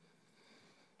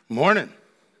Morning.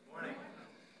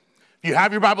 If you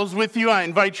have your Bibles with you, I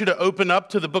invite you to open up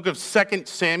to the book of 2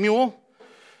 Samuel.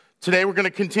 Today we're going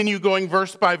to continue going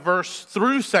verse by verse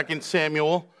through 2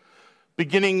 Samuel,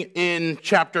 beginning in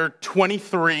chapter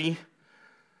 23,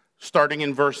 starting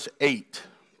in verse 8.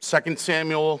 2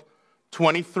 Samuel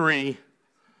 23,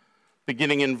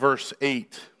 beginning in verse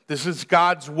 8. This is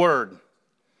God's word,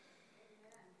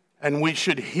 and we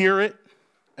should hear it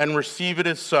and receive it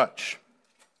as such.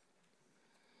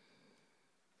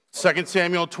 2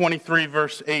 Samuel 23,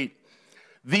 verse 8.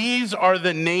 These are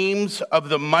the names of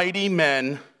the mighty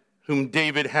men whom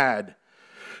David had.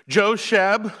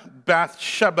 Josheb,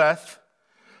 Bathshebeth,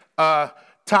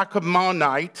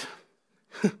 Tachmonite.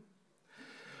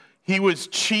 He was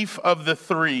chief of the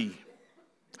three.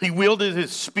 He wielded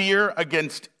his spear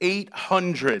against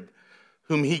 800,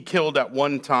 whom he killed at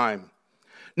one time.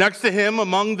 Next to him,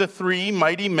 among the three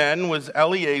mighty men, was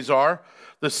Eleazar,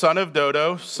 the son of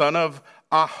Dodo, son of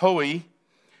Ahohi.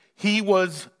 He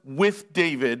was with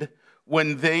David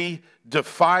when they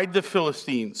defied the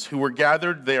Philistines who were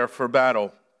gathered there for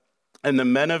battle, and the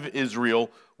men of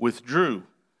Israel withdrew.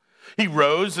 He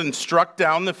rose and struck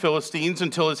down the Philistines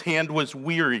until his hand was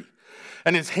weary,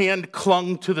 and his hand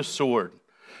clung to the sword.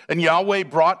 And Yahweh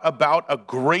brought about a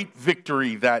great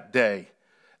victory that day,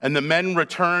 and the men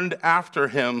returned after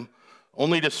him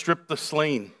only to strip the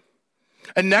slain.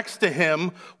 And next to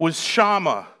him was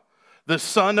Shammah, the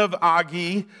son of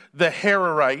Agi, the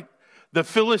Hararite. The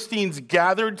Philistines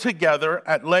gathered together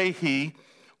at Lehi,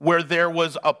 where there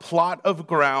was a plot of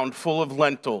ground full of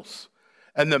lentils,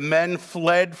 and the men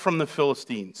fled from the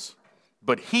Philistines.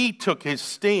 But he took his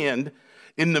stand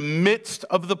in the midst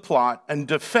of the plot and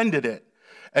defended it,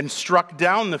 and struck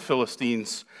down the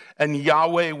Philistines, and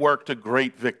Yahweh worked a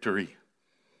great victory.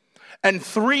 And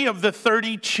 3 of the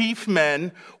 30 chief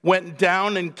men went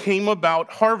down and came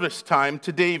about harvest time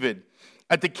to David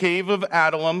at the cave of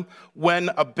Adullam, when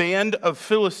a band of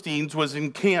Philistines was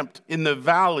encamped in the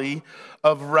valley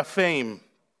of Rephaim.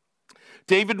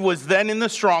 David was then in the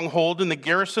stronghold, and the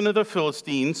garrison of the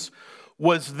Philistines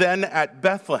was then at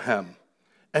Bethlehem.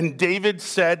 And David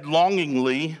said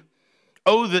longingly,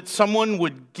 "Oh, that someone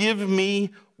would give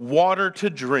me water to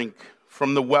drink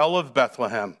from the well of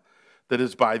Bethlehem that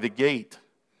is by the gate."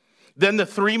 Then the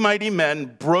 3 mighty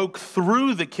men broke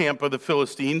through the camp of the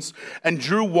Philistines and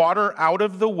drew water out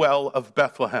of the well of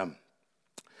Bethlehem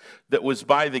that was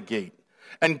by the gate,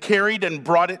 and carried and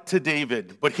brought it to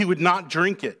David, but he would not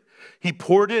drink it. He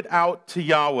poured it out to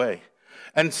Yahweh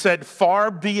and said,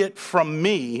 "Far be it from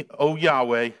me, O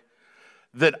Yahweh,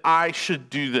 that I should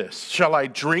do this. Shall I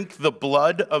drink the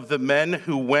blood of the men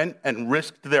who went and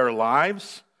risked their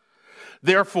lives?"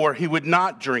 Therefore he would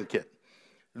not drink it.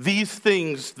 These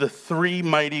things the 3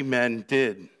 mighty men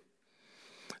did.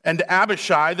 And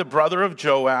Abishai, the brother of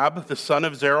Joab, the son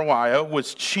of Zeruiah,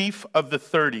 was chief of the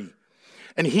 30.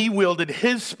 And he wielded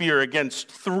his spear against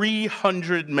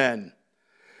 300 men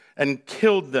and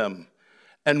killed them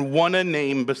and won a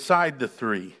name beside the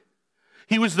 3.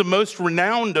 He was the most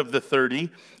renowned of the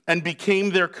 30 and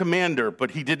became their commander,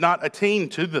 but he did not attain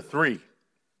to the 3.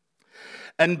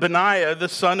 And Benaiah, the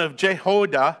son of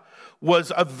Jehoiada,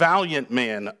 was a valiant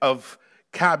man of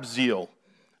Kabzeel,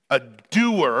 a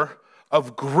doer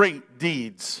of great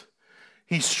deeds.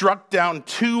 He struck down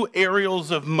 2 Ariels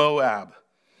of Moab.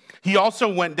 He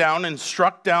also went down and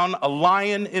struck down a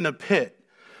lion in a pit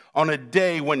on a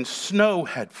day when snow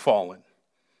had fallen.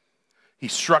 He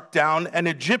struck down an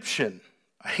Egyptian,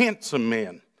 a handsome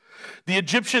man. The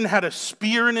Egyptian had a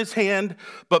spear in his hand,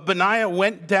 but Benaiah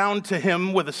went down to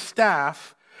him with a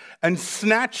staff and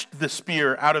snatched the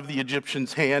spear out of the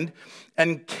Egyptian's hand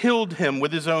and killed him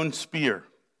with his own spear.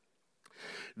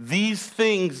 These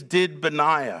things did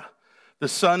Benaiah, the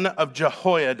son of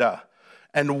Jehoiada,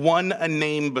 and won a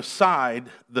name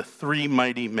beside the 3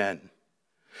 mighty men.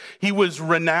 He was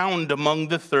renowned among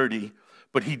the 30,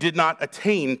 but he did not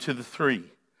attain to the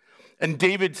 3. And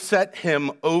David set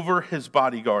him over his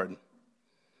bodyguard.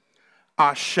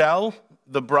 Ashel,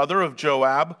 the brother of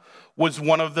Joab, was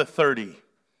one of the 30.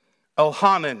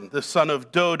 Elhanan, the son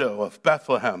of Dodo of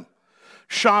Bethlehem,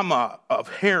 Shammah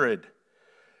of Herod,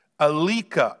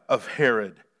 Elika of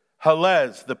Herod,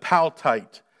 Helez the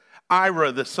Paltite,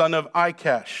 Ira the son of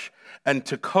Ikesh, and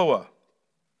Tekoa,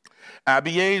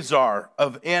 Abiezer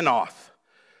of Anoth,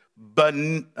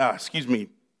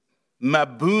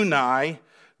 Mabunai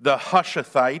the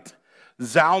Hushathite,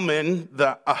 Zalman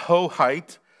the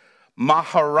Ahohite,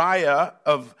 Mahariah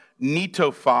of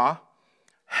Netophah,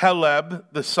 Heleb,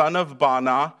 the son of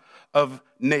Bana of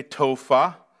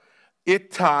Netophah,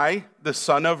 Ittai, the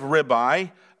son of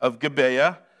Ribai of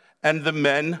Gibeah, and the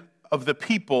men of the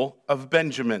people of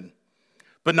Benjamin.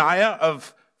 Benaiah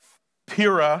of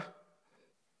Pira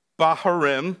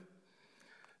Baharim,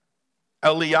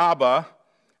 Eliabah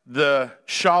the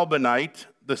Shalbanite,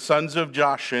 the sons of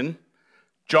Jashin,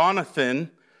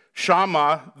 Jonathan,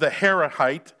 Shammah the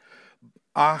Herahite,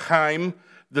 Ahim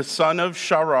the son of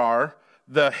Sharar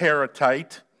the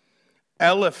Haratite,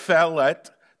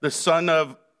 Eliphelet the son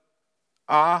of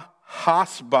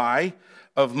Ahasbai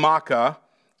of Makkah,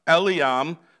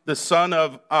 Eliam the son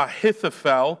of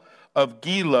Ahithophel of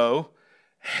Gilo,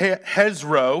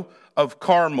 Hezro of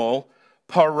Carmel,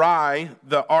 Parai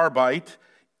the Arbite,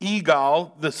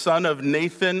 Egal the son of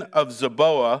Nathan of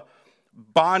Zeboah,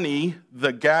 Bani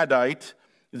the Gadite,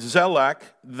 Zelek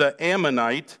the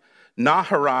Ammonite,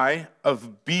 Naharai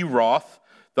of Beroth,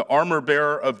 the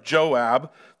armor-bearer of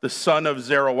Joab, the son of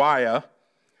Zeruiah,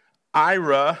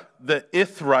 Ira the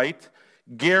Ithrite,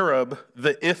 Gareb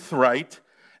the Ithrite,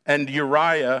 and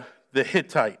Uriah the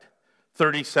Hittite,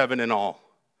 37 in all.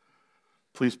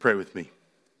 Please pray with me.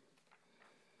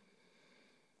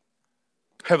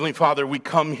 Heavenly Father, we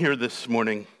come here this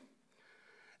morning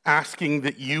asking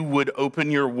that you would open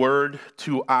your word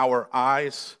to our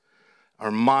eyes,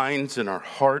 our minds, and our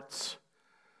hearts.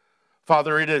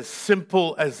 Father, it is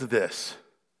simple as this.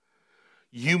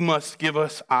 You must give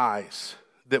us eyes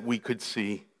that we could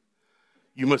see.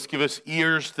 You must give us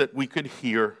ears that we could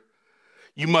hear.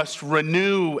 You must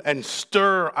renew and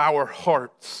stir our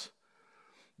hearts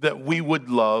that we would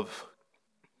love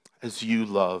as you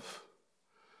love.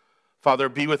 Father,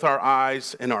 be with our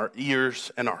eyes and our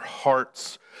ears and our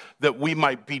hearts that we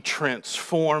might be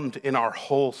transformed in our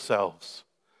whole selves,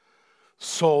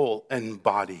 soul and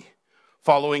body,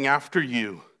 following after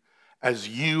you as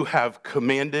you have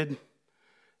commanded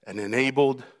and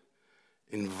enabled,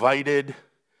 invited,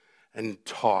 and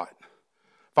taught.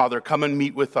 Father, come and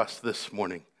meet with us this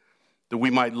morning that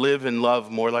we might live and love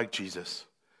more like Jesus.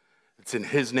 It's in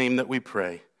his name that we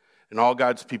pray, and all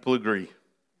God's people agree.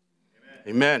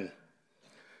 Amen. Amen.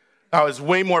 That was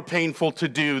way more painful to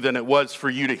do than it was for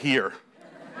you to hear.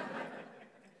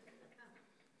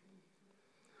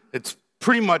 It's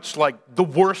pretty much like the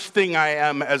worst thing I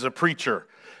am as a preacher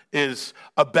is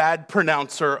a bad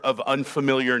pronouncer of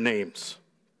unfamiliar names.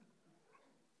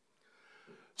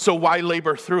 So why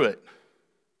labor through it?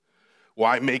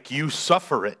 Why make you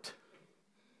suffer it?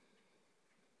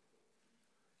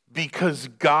 Because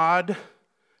God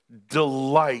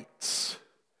delights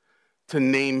to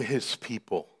name his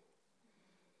people.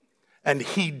 And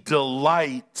he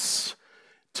delights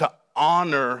to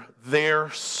honor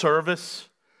their service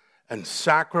and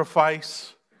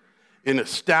sacrifice in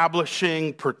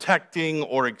establishing, protecting,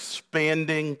 or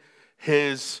expanding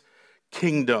his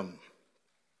kingdom.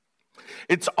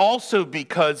 It's also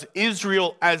because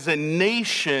Israel as a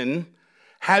nation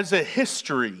has a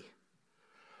history,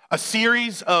 a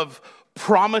series of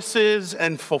promises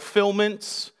and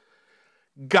fulfillments.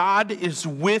 God is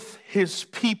with his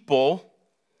people,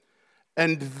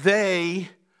 and they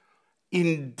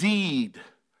indeed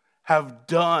have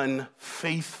done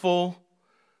faithful,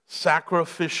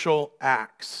 sacrificial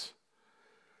acts.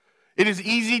 It is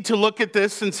easy to look at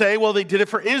this and say, well, they did it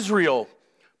for Israel,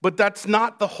 but that's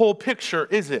not the whole picture,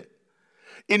 is it?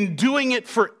 In doing it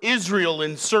for Israel,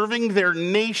 in serving their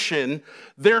nation,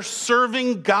 they're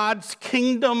serving God's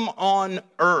kingdom on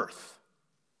earth,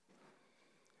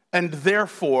 and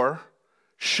therefore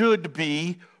should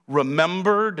be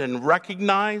remembered and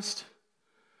recognized,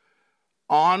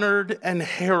 honored and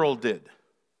heralded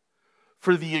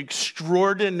for the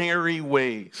extraordinary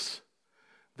ways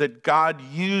that God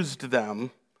used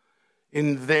them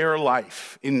in their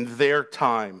life, in their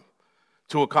time,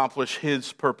 to accomplish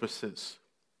his purposes.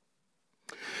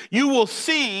 You will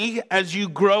see as you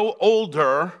grow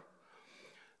older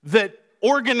that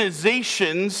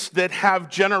organizations that have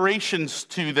generations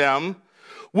to them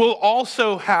will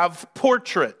also have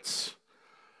portraits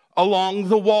along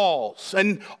the walls.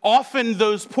 And often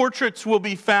those portraits will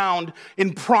be found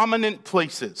in prominent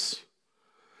places.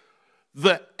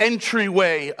 The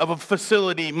entryway of a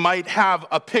facility might have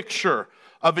a picture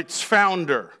of its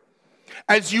founder.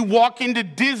 As you walk into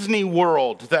Disney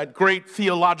World, that great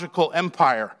theological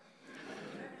empire,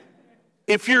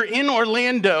 if you're in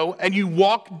Orlando and you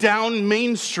walk down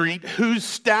Main Street, whose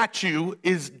statue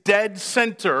is dead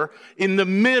center in the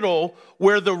middle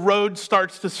where the road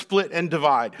starts to split and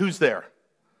divide? Who's there?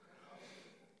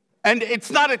 And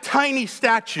it's not a tiny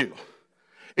statue.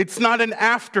 It's not an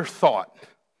afterthought.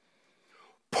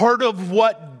 Part of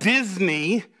what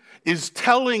Disney is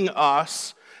telling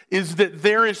us is that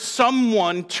there is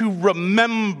someone to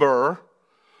remember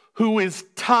who is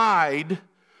tied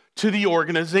to the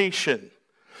organization.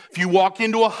 If you walk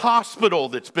into a hospital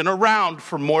that's been around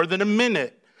for more than a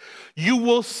minute, you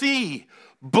will see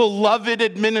beloved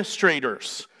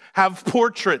administrators have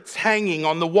portraits hanging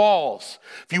on the walls.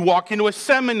 If you walk into a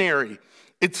seminary,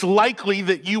 it's likely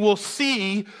that you will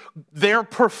see their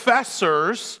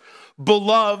professors,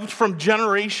 beloved from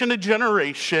generation to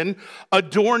generation,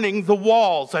 adorning the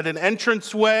walls at an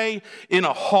entranceway, in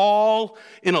a hall,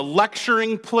 in a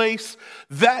lecturing place,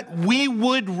 that we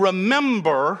would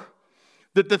remember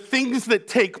that the things that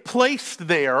take place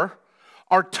there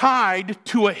are tied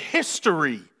to a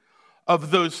history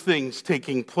of those things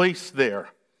taking place there.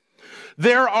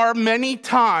 There are many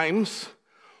times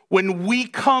when we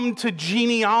come to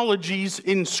genealogies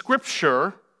in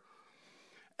Scripture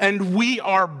and we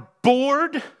are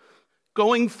bored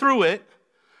going through it,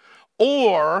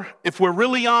 or if we're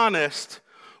really honest,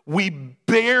 we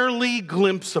barely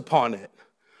glimpse upon it,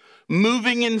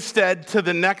 moving instead to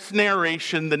the next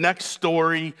narration, the next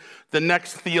story, the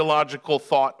next theological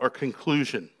thought or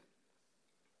conclusion.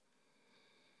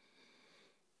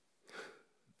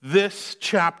 This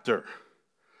chapter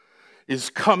is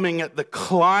coming at the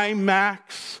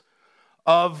climax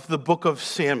of the book of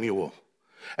Samuel.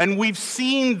 And we've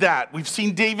seen that. We've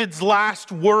seen David's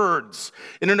last words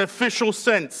in an official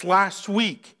sense last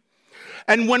week.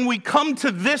 And when we come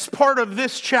to this part of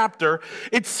this chapter,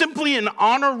 it's simply an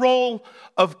honor roll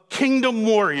of kingdom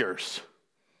warriors.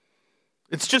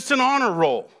 It's just an honor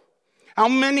roll. How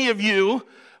many of you,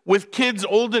 with kids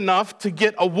old enough to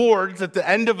get awards at the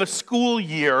end of a school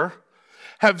year,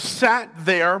 have sat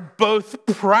there both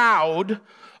proud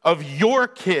of your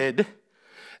kid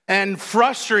and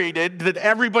frustrated that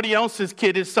everybody else's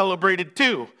kid is celebrated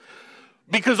too?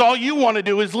 Because all you want to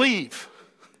do is leave,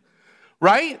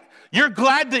 right? You're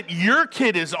glad that your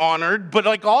kid is honored, but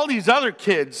like all these other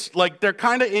kids, like they're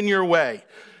kind of in your way.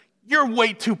 You're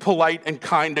way too polite and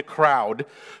kind a crowd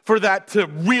for that to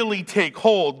really take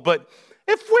hold. But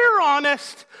if we're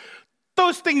honest,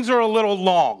 those things are a little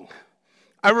long.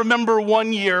 I remember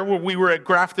one year where we were at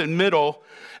Grafton Middle,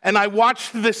 and I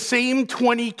watched the same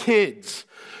 20 kids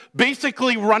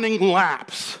basically running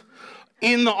laps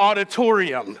in the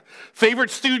auditorium. Favorite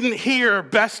student here,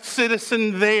 best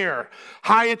citizen there.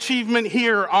 High achievement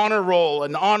here, honor roll,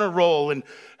 and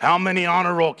how many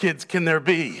honor roll kids can there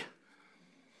be?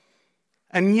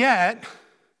 And yet,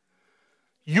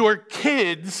 your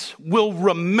kids will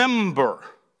remember,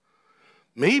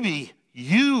 maybe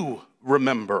you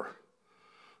remember,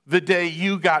 the day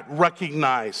you got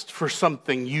recognized for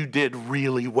something you did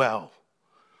really well.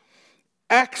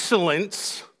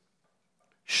 Excellence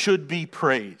should be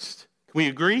praised. Can we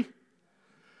agree?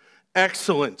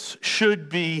 Excellence should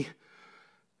be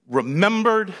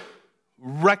remembered,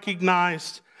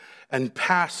 recognized, and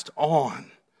passed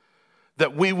on,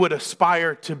 that we would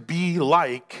aspire to be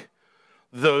like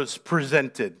those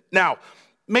presented. Now,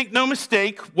 make no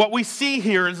mistake, what we see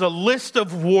here is a list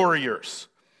of warriors.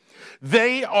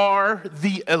 They are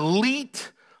the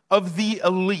elite of the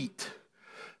elite,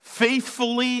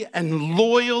 faithfully and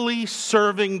loyally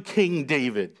serving King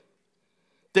David.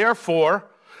 Therefore,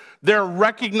 they're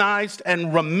recognized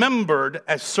and remembered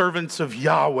as servants of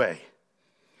Yahweh.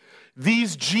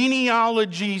 These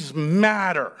genealogies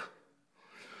matter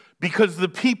because the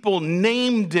people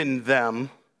named in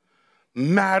them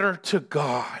matter to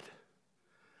God,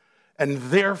 and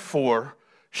therefore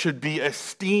should be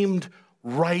esteemed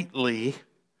rightly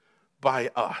by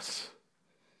us.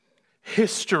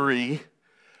 History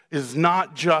is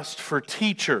not just for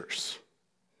teachers.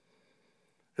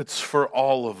 It's for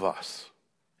all of us.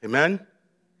 Amen?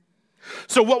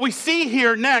 So what we see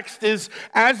here next is,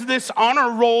 as this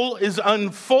honor roll is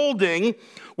unfolding,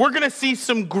 we're going to see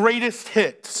some greatest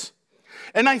hits.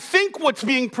 And I think what's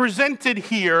being presented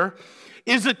here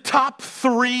is a top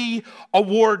 3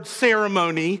 award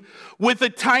ceremony with a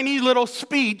tiny little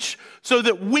speech so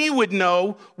that we would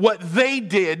know what they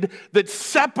did that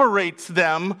separates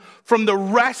them from the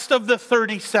rest of the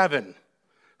 37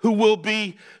 who will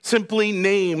be simply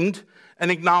named and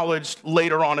acknowledged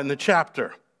later on in the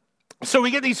chapter. So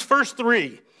we get these first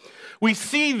 3. We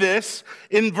see this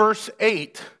in verse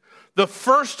 8. The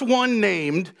first one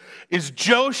named is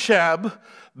Josheb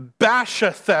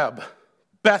Bashatheb.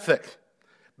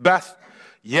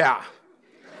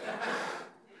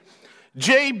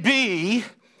 JB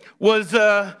was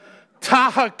a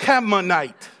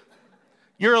Tahakemonite.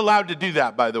 You're allowed to do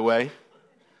that, by the way.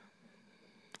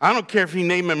 I don't care if you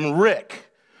name him Rick.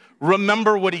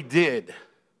 Remember what he did,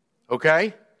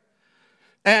 okay?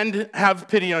 And have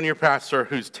pity on your pastor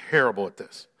who's terrible at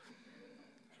this.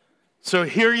 So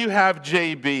here you have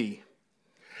JB,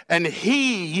 and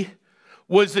he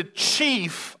was a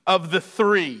chief of the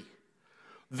 3.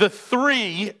 The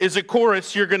three is a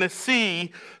chorus you're going to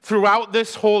see throughout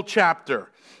this whole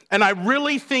chapter. And I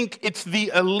really think it's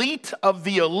the elite of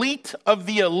the elite of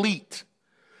the elite.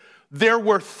 There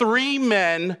were three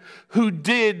men who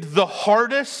did the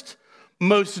hardest,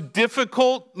 most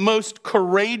difficult, most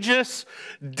courageous,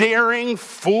 daring,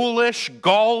 foolish,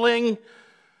 galling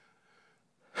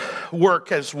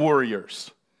work as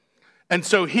warriors. And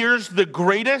so here's the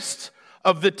greatest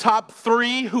of the top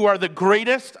three, who are the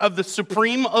greatest of the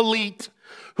supreme elite,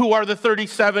 who are the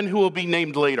 37 who will be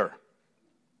named later.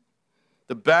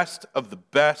 The best of the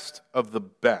best of the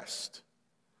best.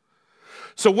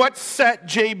 So what set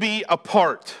JB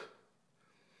apart?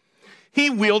 He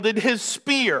wielded his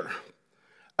spear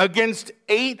against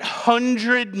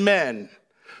 800 men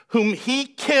whom he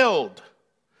killed.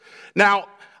 Now,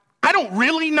 I don't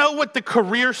really know what the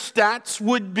career stats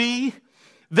would be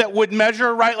that would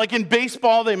measure, right? Like in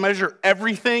baseball, they measure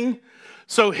everything.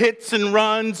 So hits and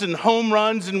runs and home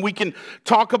runs, and we can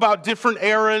talk about different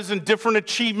eras and different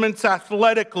achievements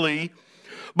athletically.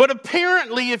 But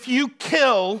apparently, if you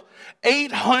kill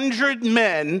 800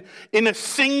 men in a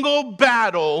single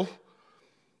battle,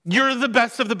 you're the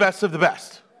best of the best of the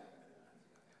best.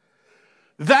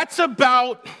 That's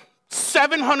about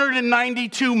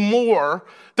 792 more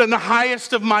than the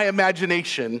highest of my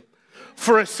imagination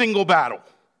for a single battle.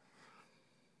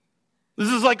 This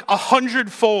is like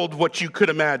 100-fold what you could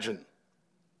imagine.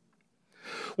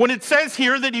 When it says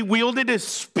here that he wielded his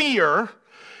spear,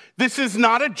 this is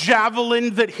not a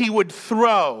javelin that he would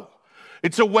throw.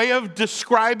 It's a way of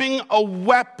describing a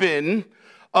weapon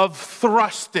of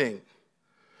thrusting.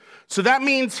 So that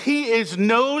means he is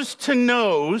nose to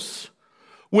nose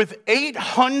with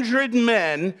 800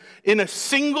 men in a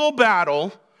single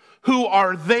battle who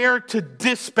are there to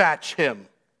dispatch him,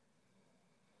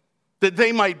 that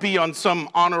they might be on some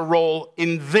honor roll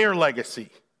in their legacy.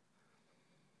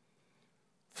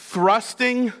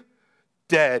 Thrusting,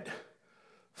 dead.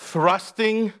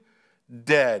 Thrusting,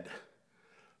 dead.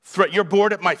 You're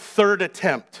bored at my third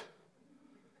attempt.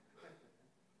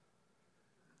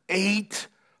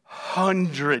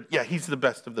 800. Yeah, he's the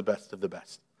best of the best of the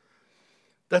best.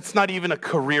 That's not even a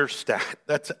career stat.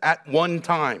 That's at one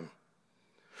time.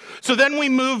 So then we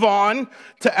move on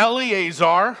to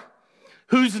Eleazar,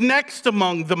 who's next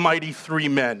among the mighty three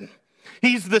men.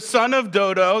 He's the son of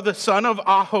Dodo, the son of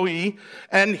Ahohi,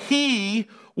 and he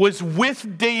was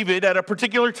with David at a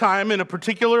particular time in a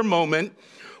particular moment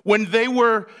when they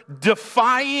were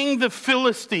defying the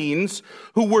Philistines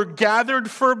who were gathered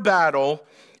for battle,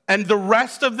 and the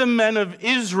rest of the men of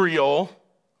Israel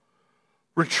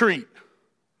retreat.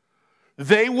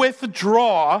 They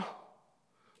withdraw,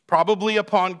 probably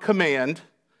upon command,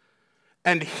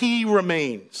 and he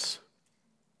remains.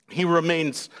 He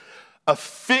remains a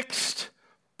fixed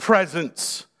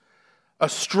presence, a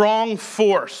strong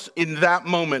force in that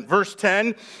moment. Verse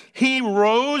 10, he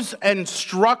rose and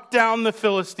struck down the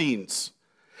Philistines.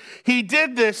 He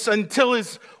did this until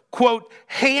his, quote,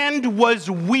 hand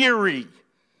was weary.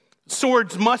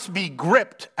 Swords must be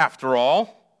gripped, after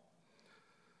all.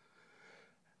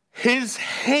 His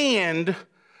hand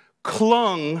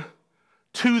clung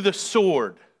to the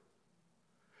sword.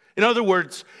 In other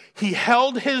words, he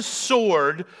held his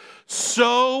sword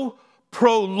so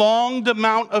prolonged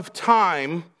amount of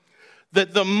time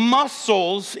that the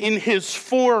muscles in his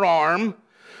forearm,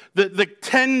 the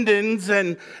tendons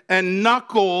and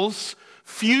knuckles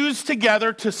fused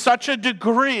together to such a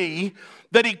degree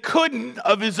that he couldn't,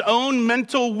 of his own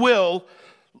mental will,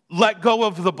 let go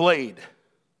of the blade.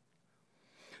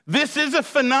 This is a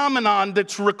phenomenon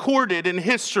that's recorded in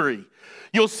history.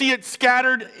 You'll see it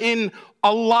scattered in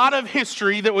a lot of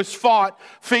history that was fought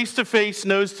face-to-face,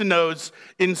 nose-to-nose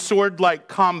in sword-like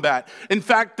combat. In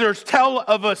fact, there's tell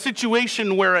of a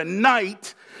situation where a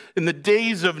knight, in the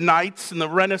days of knights in the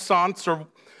Renaissance, or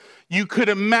you could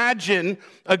imagine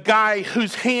a guy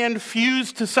whose hand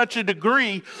fused to such a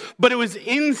degree, but it was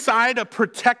inside a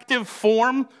protective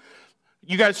form.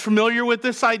 You guys familiar with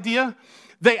this idea?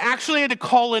 They actually had to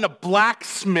call in a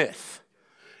blacksmith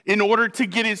in order to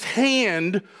get his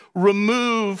hand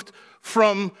removed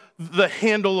from the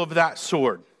handle of that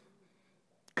sword,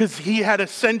 because he had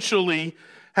essentially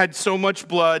had so much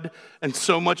blood and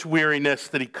so much weariness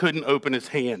that he couldn't open his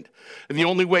hand. And the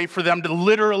only way for them to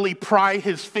literally pry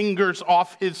his fingers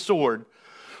off his sword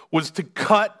was to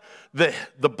cut the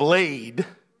blade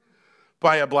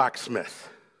by a blacksmith.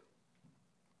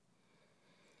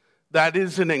 That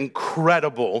is an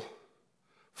incredible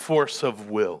force of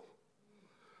will.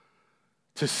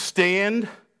 To stand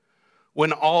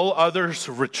when all others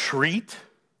retreat,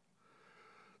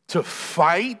 to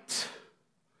fight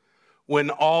when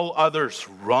all others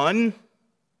run,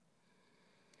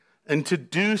 and to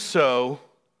do so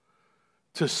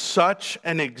to such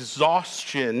an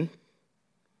exhaustion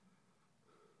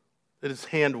that his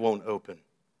hand won't open.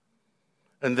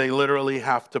 And they literally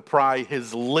have to pry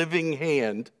his living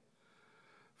hand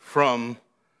from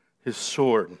his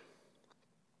sword.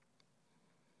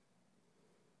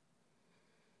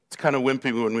 It's kind of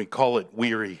wimpy when we call it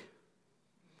weary,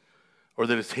 or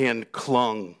that his hand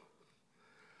clung.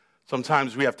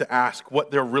 Sometimes we have to ask what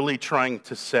they're really trying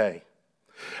to say.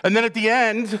 And then at the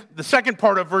end, the second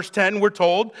part of verse 10, we're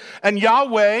told, and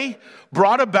Yahweh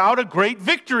brought about a great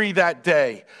victory that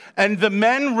day, and the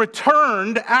men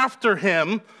returned after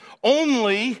him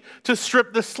only to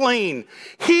strip the slain.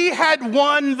 He had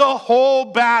won the whole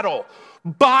battle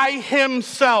by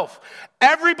himself.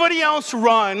 Everybody else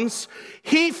runs.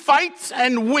 He fights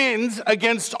and wins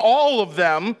against all of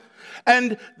them.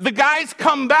 And the guys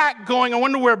come back going, I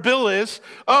wonder where Bill is.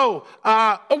 Oh,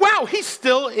 wow, he's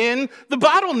still in the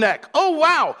bottleneck. Oh,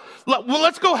 wow. Well,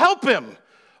 let's go help him.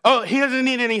 Oh, he doesn't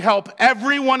need any help.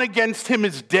 Everyone against him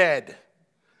is dead.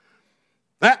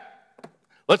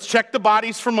 Let's check the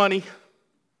bodies for money.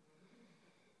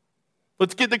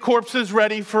 Let's get the corpses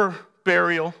ready for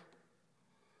burial.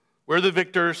 We're the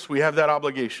victors. We have that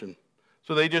obligation.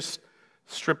 So they just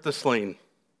stripped the slain.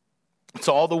 It's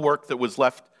all the work that was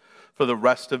left for the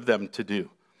rest of them to do.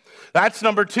 That's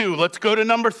number 2. Let's go to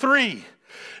number 3.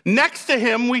 Next to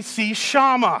him, we see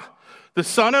Shammah, the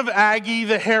son of Agi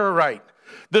the Hararite.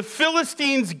 The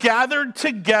Philistines gathered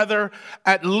together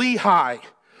at Lehi,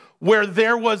 where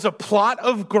there was a plot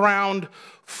of ground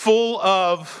full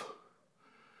of,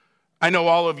 I know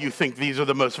all of you think these are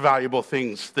the most valuable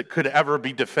things that could ever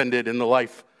be defended in the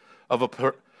life of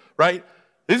right?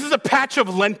 This is a patch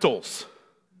of lentils.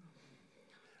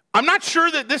 I'm not sure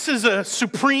that this is a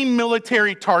supreme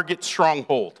military target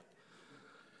stronghold.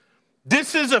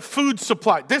 This is a food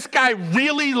supply. This guy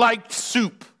really liked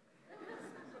soup.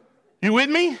 You with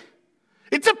me?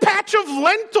 It's a patch of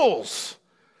lentils.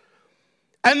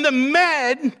 And the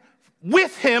men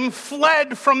with him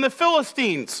fled from the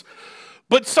Philistines.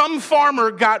 But some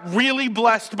farmer got really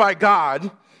blessed by God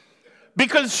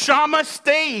because Shammah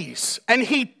stays, and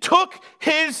he took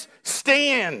his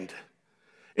stand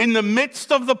in the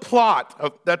midst of the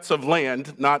plot, that's of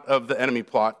land, not of the enemy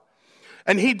plot.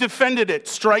 And he defended it,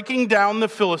 striking down the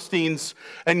Philistines,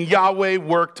 and Yahweh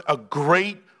worked a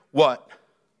great what?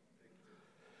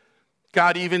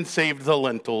 God even saved the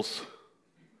lentils.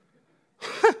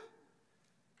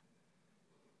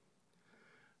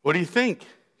 What do you think?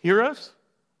 Heroes?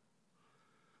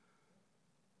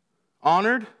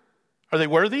 Honored? Are they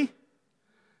worthy?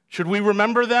 Should we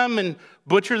remember them and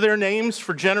butcher their names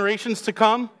for generations to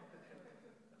come?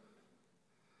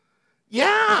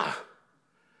 Yeah.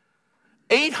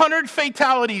 800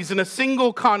 fatalities in a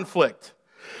single conflict.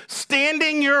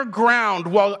 Standing your ground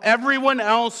while everyone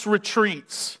else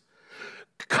retreats.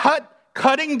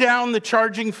 Cutting down the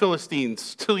charging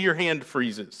Philistines till your hand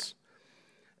freezes.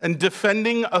 And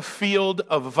defending a field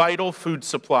of vital food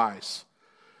supplies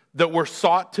that were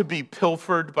sought to be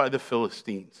pilfered by the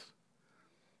Philistines.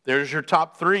 There's your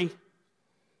top 3.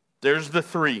 There's the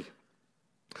 3.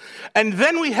 And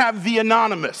then we have the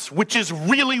anonymous, which is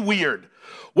really weird.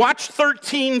 Watch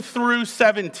 13 through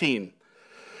 17.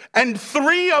 And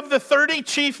 3 of the 30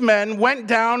 chief men went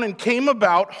down and came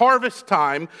about harvest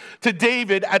time to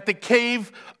David at the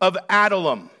cave of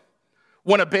Adullam,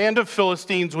 when a band of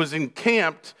Philistines was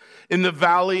encamped in the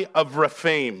valley of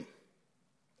Rephaim.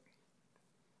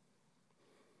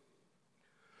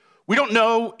 We don't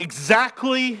know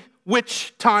exactly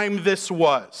which time this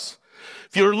was.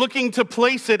 If you're looking to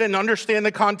place it and understand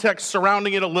the context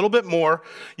surrounding it a little bit more,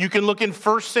 you can look in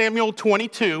 1 Samuel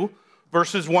 22,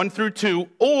 verses 1 through 2,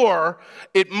 or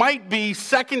it might be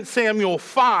 2 Samuel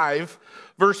 5,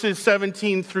 verses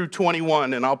 17 through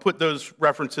 21, and I'll put those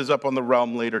references up on the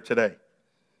realm later today.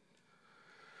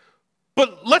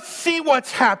 But let's see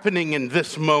what's happening in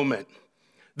this moment.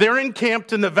 They're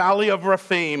encamped in the valley of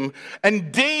Rephaim,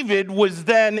 and David was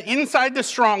then inside the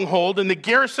stronghold, and the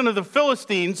garrison of the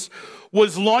Philistines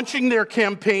was launching their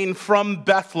campaign from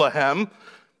Bethlehem,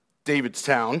 David's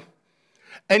town.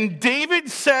 And David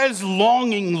says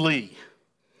longingly,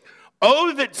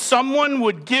 "Oh, that someone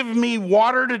would give me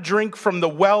water to drink from the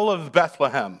well of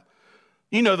Bethlehem."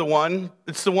 You know the one.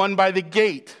 It's the one by the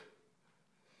gate.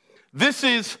 This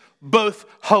is both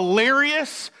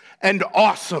hilarious and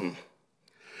awesome.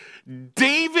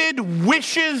 David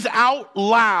wishes out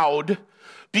loud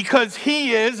because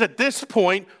he is, at this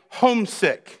point,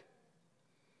 homesick.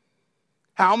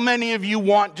 How many of you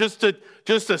want just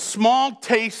a small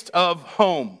taste of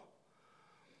home?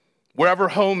 Wherever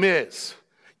home is.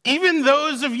 Even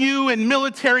those of you in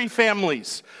military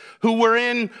families who were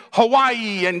in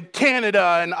Hawaii and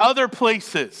Canada and other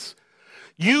places,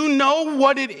 you know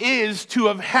what it is to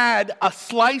have had a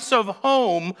slice of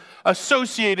home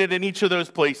associated in each of those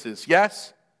places,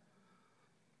 yes?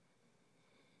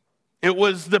 It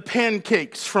was the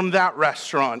pancakes from that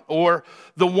restaurant or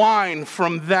the wine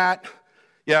from that,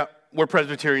 yeah, we're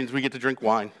Presbyterians, we get to drink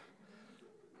wine,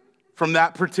 from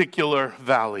that particular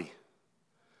valley,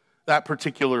 that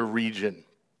particular region.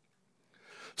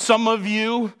 Some of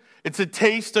you, it's a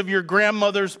taste of your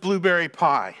grandmother's blueberry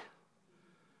pie.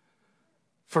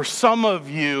 For some of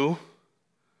you,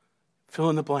 fill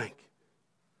in the blank.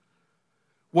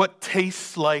 What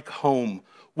tastes like home?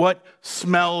 What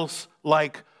smells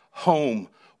like home?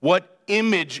 What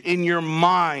image in your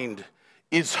mind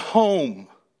is home?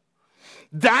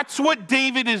 That's what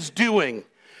David is doing.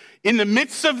 In the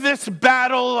midst of this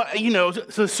battle,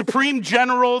 the supreme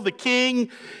general, the king,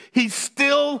 he's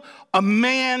still a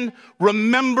man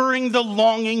remembering the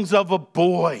longings of a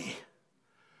boy.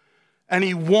 And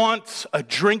he wants a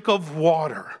drink of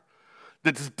water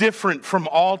that's different from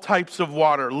all types of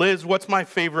water. Liz, what's my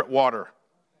favorite water?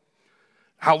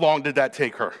 How long did that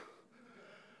take her?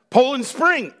 Poland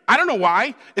Spring. I don't know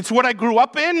why. It's what I grew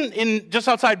up in just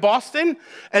outside Boston.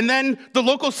 And then the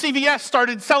local CVS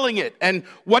started selling it. And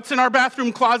what's in our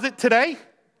bathroom closet today?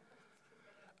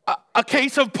 A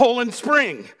case of Poland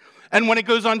Spring. And when it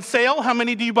goes on sale, how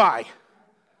many do you buy?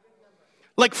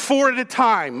 Like 4 at a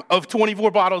time of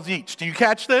 24 bottles each. Do you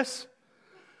catch this?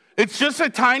 It's just a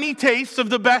tiny taste of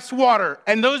the best water.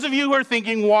 And those of you who are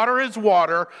thinking water is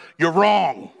water, you're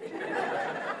wrong.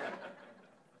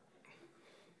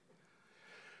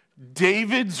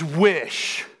 David's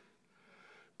wish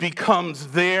becomes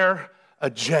their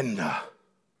agenda.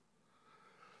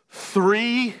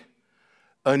 3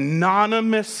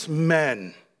 anonymous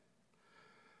men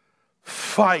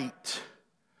fight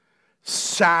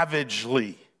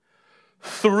savagely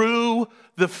through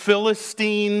the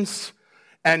Philistines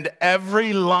and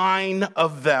every line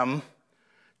of them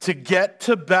to get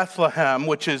to Bethlehem,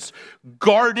 which is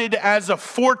guarded as a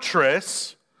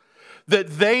fortress, that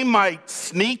they might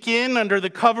sneak in under the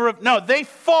cover of... No, they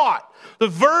fought. The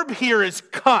verb here is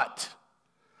cut.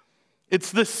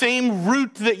 It's the same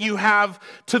root that you have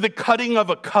to the cutting of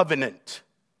a covenant.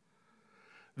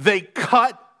 They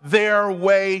cut their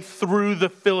way through the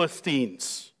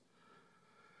Philistines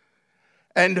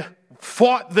and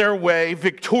fought their way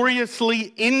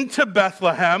victoriously into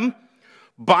Bethlehem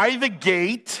by the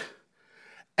gate,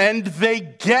 and they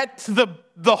get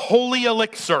the holy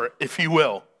elixir, if you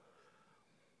will.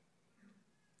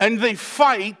 And they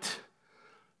fight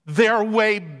their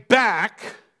way back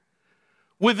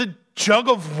with a jug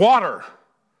of water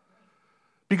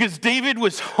because David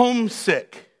was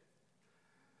homesick.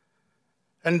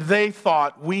 And they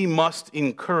thought, we must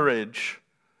encourage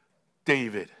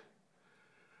David.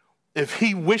 If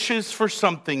he wishes for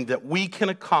something that we can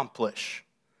accomplish,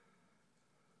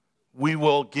 we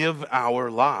will give our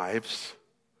lives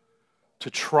to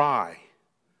try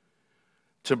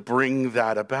to bring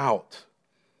that about.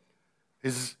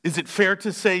 Is it fair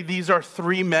to say these are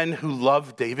 3 men who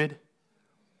love David?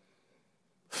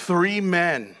 3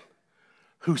 men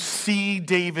who see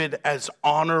David as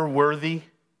honor-worthy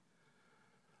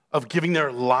of giving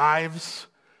their lives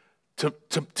to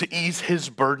ease his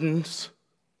burdens?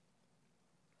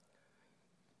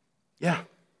 Yeah.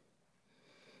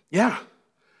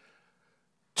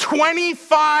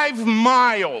 25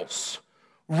 miles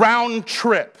round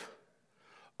trip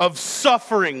of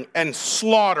suffering and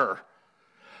slaughter.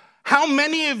 How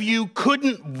many of you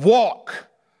couldn't walk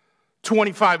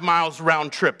 25 miles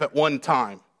round trip at one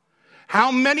time?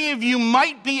 How many of you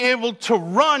might be able to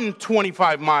run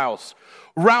 25 miles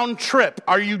round trip?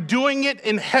 Are you doing it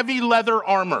in heavy leather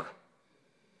armor?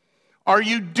 Are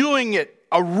you doing it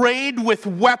arrayed with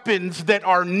weapons that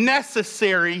are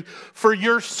necessary for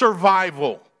your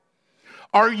survival?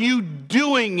 Are you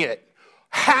doing it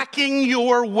hacking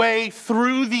your way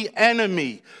through the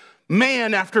enemy,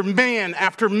 man after man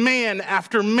after man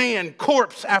after man,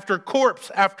 corpse after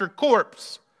corpse after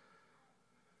corpse?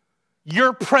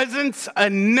 Your presence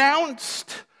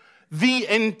announced the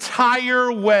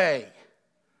entire way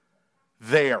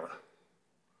there.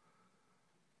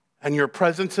 And your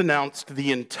presence announced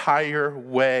the entire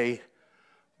way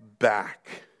back.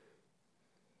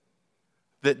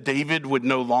 That David would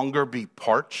no longer be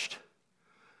parched,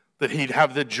 that he'd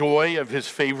have the joy of his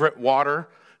favorite water.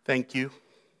 Thank you.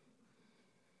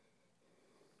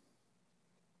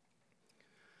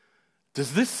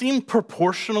 Does this seem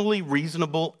proportionally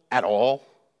reasonable at all?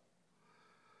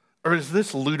 Or is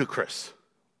this ludicrous?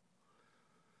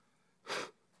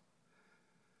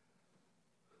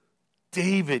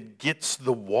 David gets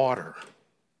the water.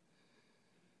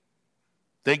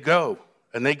 They go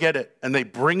and they get it and they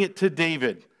bring it to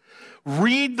David.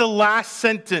 Read the last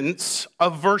sentence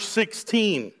of verse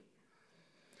 16.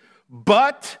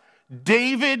 But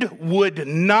David would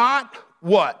not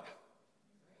what?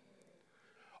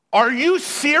 Are you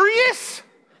serious?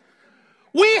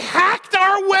 We hacked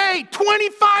our way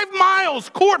 25 miles,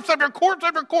 corpse after corpse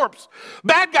after corpse,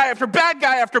 bad guy after bad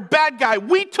guy after bad guy.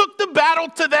 We took the battle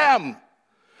to them.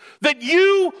 That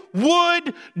you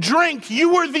would drink.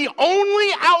 You were the only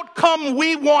outcome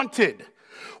we wanted.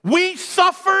 We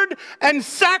suffered and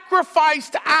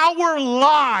sacrificed our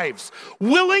lives,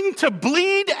 willing to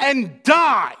bleed and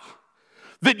die,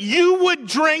 that you would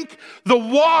drink the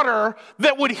water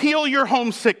that would heal your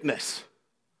homesickness.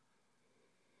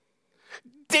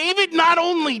 David not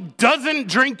only doesn't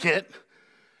drink it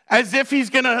as if he's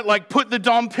going to put the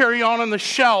Dom Perignon on the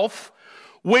shelf,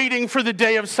 waiting for the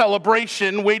day of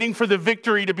celebration, waiting for the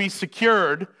victory to be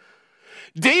secured.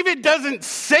 David doesn't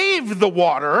save the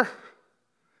water.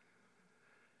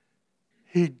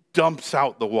 He dumps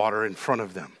out the water in front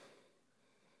of them.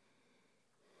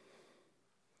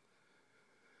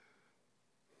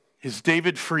 Is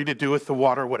David free to do with the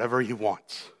water whatever he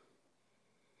wants?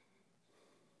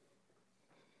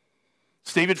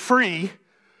 Is David free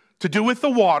to do with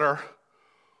the water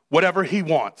whatever he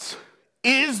wants?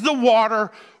 Is the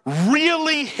water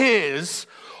really his,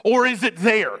 or is it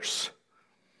theirs?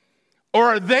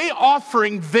 Or are they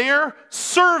offering their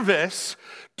service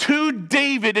to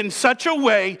David in such a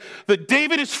way that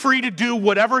David is free to do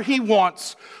whatever he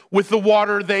wants with the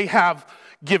water they have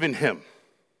given him?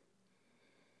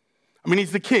 I mean,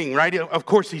 he's the king, right? Of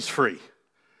course he's free.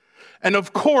 And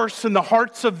of course, in the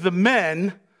hearts of the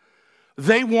men,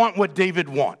 they want what David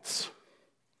wants.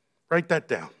 Write that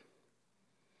down.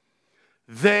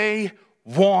 They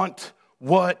want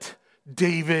what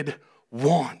David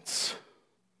wants.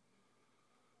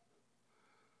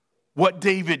 What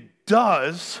David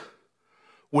does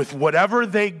with whatever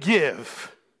they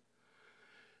give,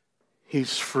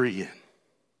 he's free in.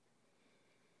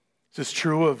 Is this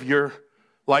true of your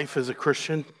life as a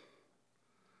Christian?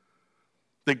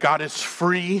 That God is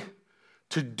free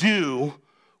to do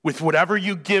with whatever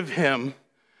you give him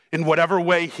in whatever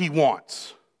way he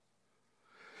wants.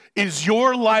 Is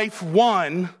your life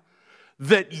one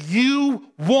that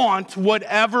you want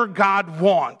whatever God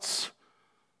wants?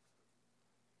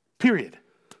 Period.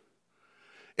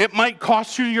 It might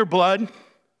cost you your blood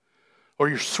or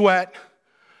your sweat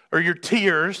or your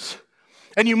tears,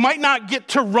 and you might not get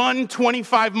to run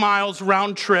 25 miles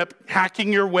round trip,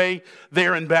 hacking your way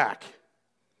there and back.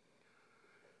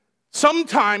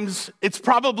 Sometimes it's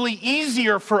probably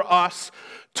easier for us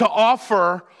to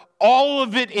offer all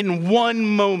of it in one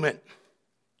moment.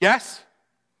 Yes?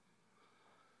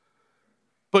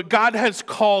 But God has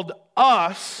called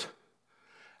us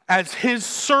as his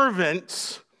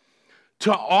servants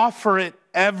to offer it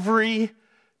every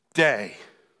day.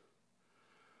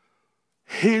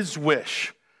 His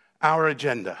wish, our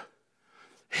agenda.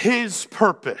 His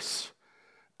purpose,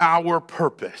 our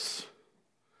purpose.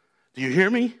 Do you hear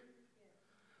me?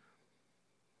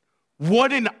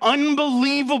 What an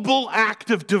unbelievable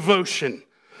act of devotion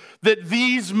that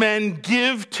these men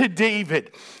give to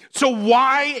David. So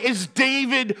why is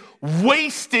David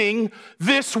wasting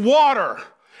this water?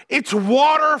 It's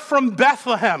water from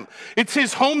Bethlehem. It's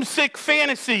his homesick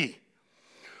fantasy.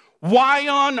 Why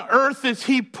on earth is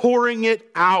he pouring it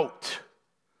out?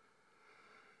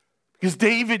 Because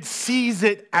David sees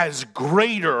it as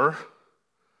greater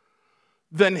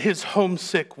than his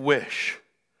homesick wish.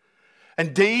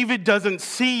 And David doesn't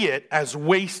see it as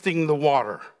wasting the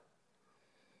water.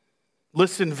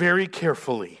 Listen very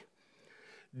carefully.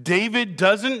 David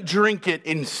doesn't drink it.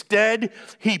 Instead,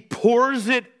 he pours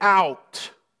it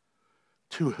out.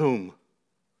 To whom?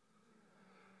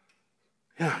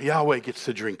 Yeah, Yahweh gets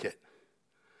to drink it.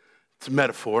 It's a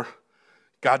metaphor.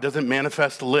 God doesn't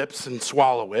manifest lips and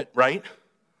swallow it, right?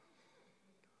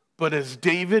 But as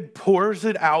David pours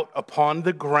it out upon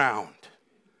the ground,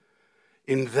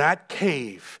 in that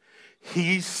cave,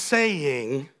 he's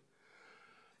saying,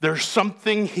 there's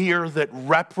something here that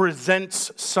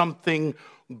represents something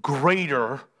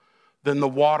greater than the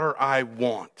water I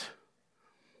want.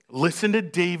 Listen to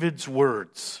David's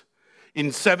words.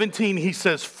 In 17, he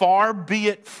says, "Far be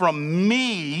it from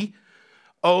me,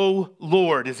 O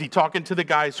Lord." Is he talking to the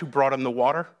guys who brought him the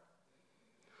water?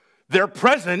 They're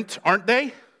present, aren't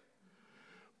they?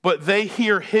 But they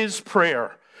hear his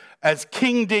prayer as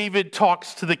King David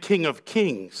talks to the King of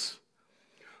Kings.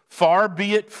 "Far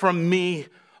be it from me,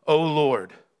 O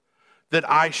Lord, that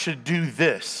I should do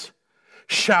this.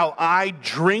 shall I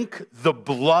drink the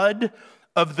blood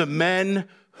of the men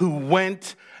who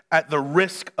went at the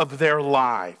risk of their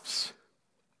lives?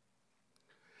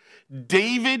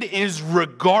 David is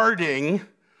regarding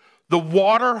the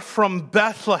water from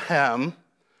Bethlehem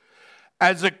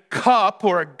as a cup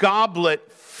or a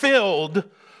goblet filled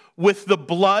with the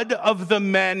blood of the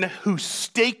men who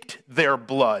staked their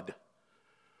blood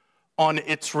on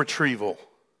its retrieval.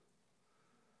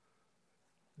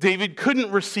 David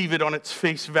couldn't receive it on its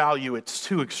face value. It's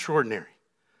too extraordinary.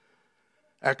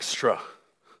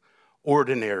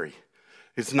 Extraordinary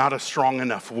is not a strong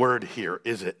enough word here,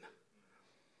 is it?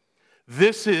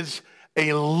 This is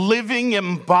a living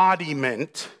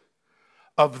embodiment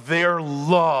of their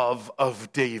love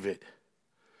of David,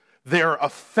 their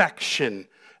affection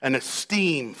and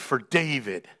esteem for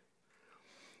David.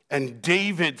 And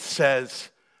David says,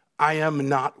 I am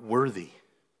not worthy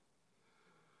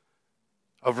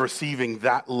of receiving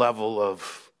that level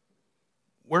of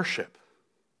worship.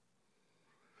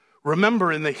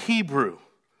 Remember, in the Hebrew,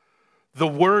 the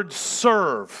word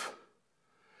serve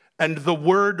and the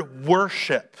word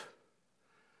worship,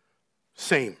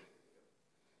 same.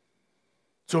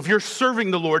 So if you're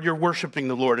serving the Lord, you're worshiping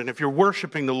the Lord. And if you're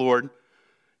worshiping the Lord,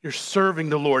 you're serving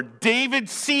the Lord. David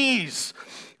sees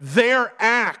their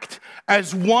act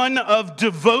as one of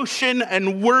devotion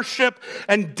and worship.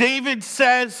 And David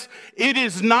says, it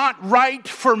is not right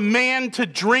for man to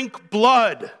drink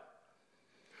blood.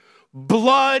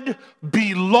 Blood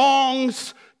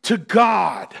belongs to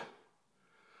God.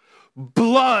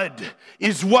 Blood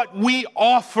is what we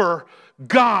offer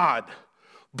God.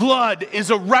 Blood is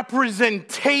a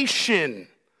representation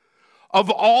of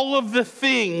all of the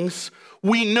things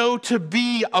we know to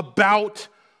be about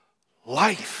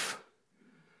life.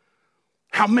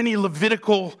 How many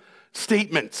Levitical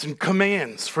statements and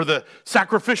commands for the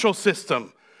sacrificial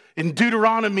system in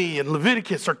Deuteronomy and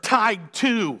Leviticus are tied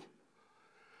to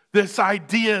this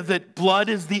idea that blood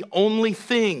is the only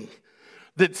thing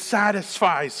that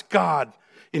satisfies God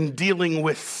in dealing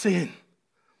with sin.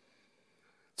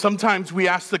 Sometimes we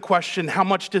ask the question, how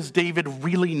much does David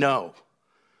really know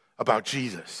about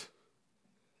Jesus?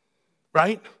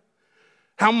 Right?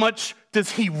 How much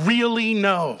does he really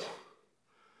know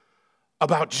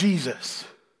about Jesus?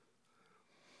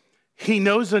 He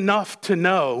knows enough to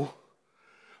know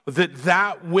that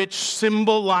that which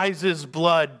symbolizes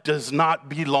blood does not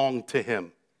belong to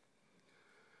him.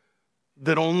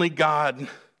 That only God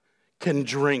can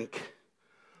drink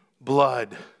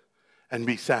blood and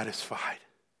be satisfied.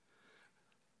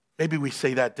 Maybe we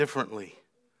say that differently.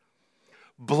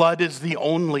 Blood is the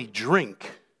only drink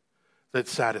that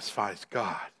satisfies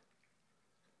God.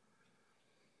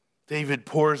 David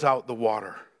pours out the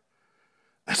water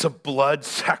as a blood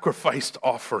sacrificed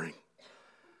offering.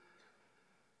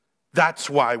 That's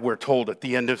why we're told at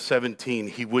the end of 17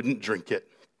 he wouldn't drink it.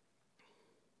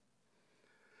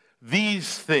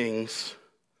 These things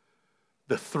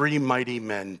the three mighty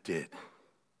men did.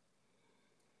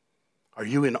 Are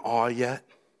you in awe yet?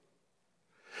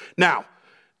 Now,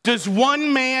 does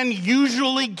one man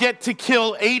usually get to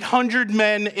kill 800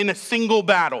 men in a single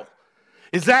battle?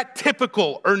 Is that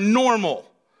typical or normal?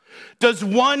 Does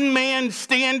one man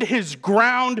stand his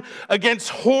ground against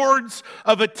hordes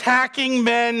of attacking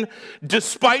men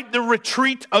despite the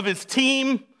retreat of his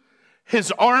team,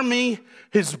 his army,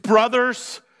 his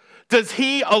brothers? Does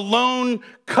he alone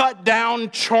cut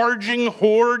down charging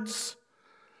hordes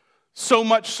so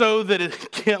much so that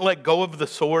it can't let go of the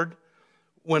sword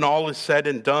when all is said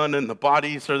and done and the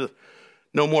bodies are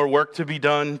no more work to be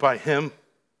done by him?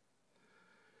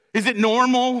 Is it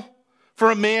normal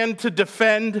for a man to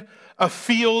defend a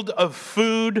field of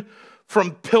food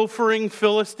from pilfering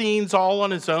Philistines all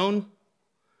on his own?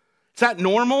 Is that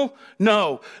normal?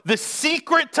 No. The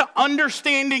secret to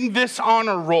understanding this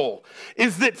honor roll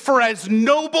is that for as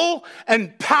noble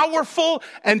and powerful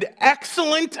and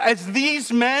excellent as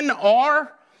these men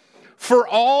are, for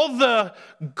all the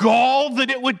gall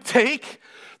that it would take,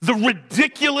 the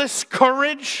ridiculous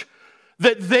courage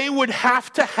that they would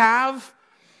have to have,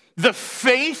 the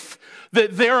faith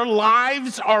that their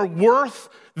lives are worth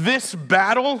this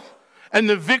battle, and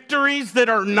the victories that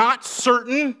are not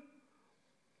certain.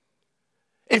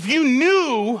 If you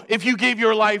knew if you gave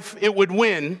your life it would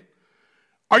win,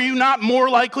 are you not more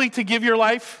likely to give your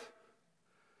life?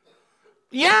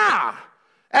 Yeah.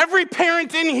 Every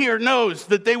parent in here knows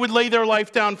that they would lay their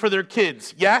life down for their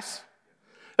kids. Yes?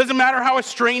 Doesn't matter how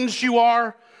estranged you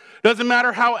are. Doesn't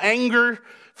matter how anger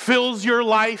fills your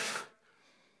life.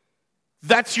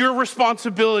 That's your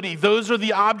responsibility. Those are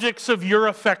the objects of your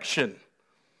affection.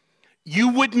 You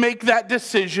would make that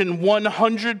decision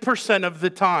 100% of the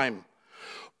time.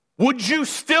 Would you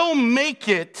still make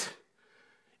it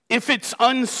if it's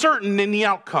uncertain in the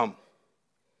outcome?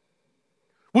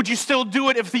 Would you still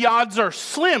do it if the odds are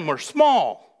slim or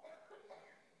small?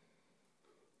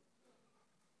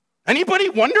 Anybody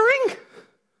wondering?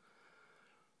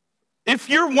 If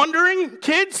you're wondering,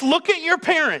 kids, look at your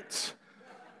parents.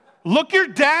 Look your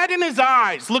dad in his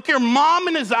eyes. Look your mom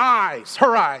in his eyes,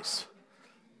 her eyes.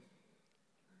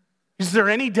 Is there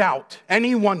any doubt,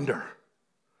 any wonder?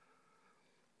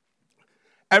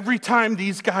 Every time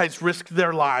these guys risked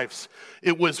their lives,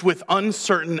 it was with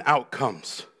uncertain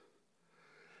outcomes.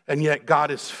 And yet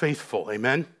God is faithful,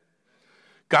 amen?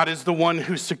 God is the one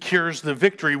who secures the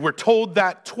victory. We're told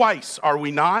that twice, are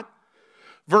we not?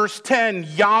 Verse 10,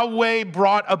 Yahweh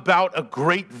brought about a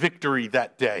great victory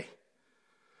that day.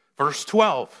 Verse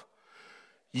 12,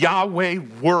 Yahweh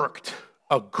worked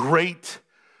a great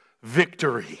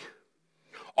victory.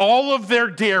 All of their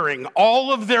daring,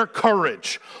 all of their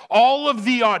courage, all of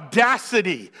the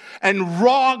audacity and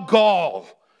raw gall.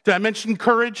 Did I mention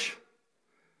courage?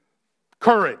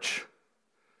 Courage.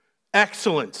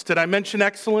 Excellence. Did I mention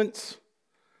excellence?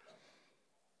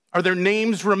 Are their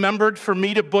names remembered for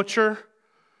me to butcher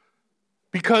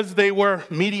because they were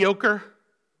mediocre?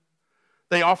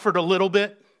 They offered a little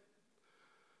bit?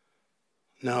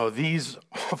 No, these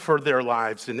offer their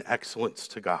lives in excellence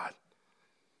to God.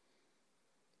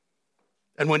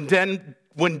 And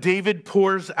when David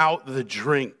pours out the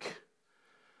drink,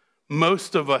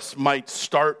 most of us might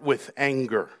start with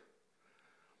anger.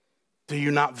 Do you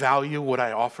not value what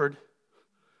I offered?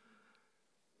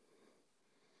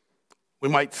 We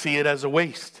might see it as a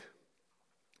waste,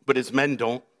 but his men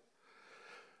don't.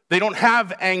 They don't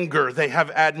have anger, they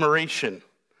have admiration.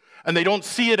 And they don't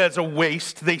see it as a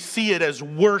waste, they see it as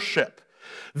worship.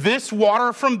 This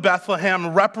water from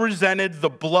Bethlehem represented the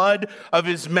blood of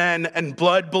his men, and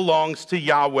blood belongs to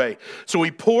Yahweh. So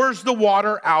he pours the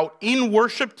water out in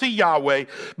worship to Yahweh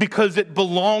because it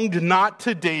belonged not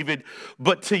to David,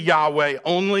 but to Yahweh.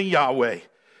 Only Yahweh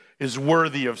is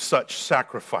worthy of such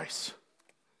sacrifice.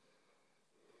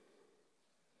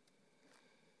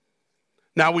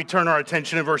 Now we turn our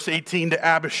attention in verse 18 to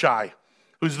Abishai,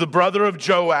 who's the brother of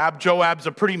Joab. Joab's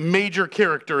a pretty major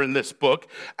character in this book,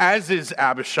 as is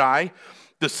Abishai,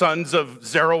 the sons of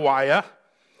Zeruiah.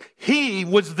 He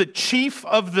was the chief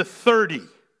of the 30.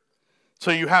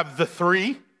 So you have the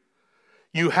 3,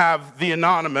 you have the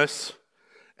anonymous,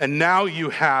 and now you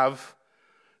have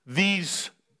these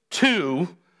 2,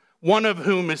 one of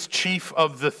whom is chief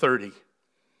of the 30.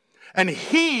 And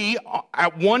he,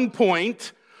 at one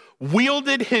point,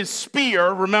 wielded his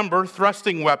spear, remember,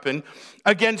 thrusting weapon,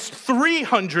 against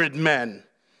 300 men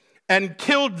and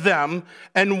killed them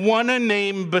and won a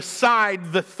name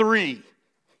beside the 3.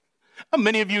 How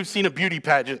many of you have seen a beauty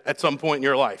pageant at some point in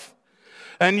your life?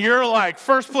 And you're like,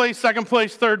 first place, second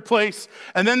place, third place,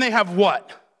 and then they have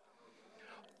what?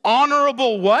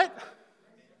 Honorable what?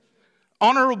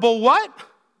 Honorable what?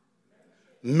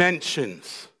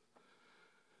 Mentions.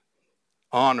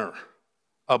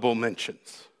 Honorable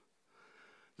mentions.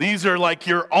 These are like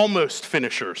your almost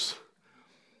finishers.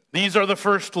 These are the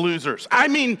first losers. I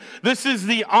mean, this is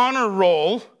the honor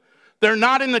roll. They're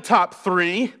not in the top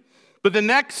 3, but the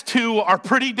next 2 are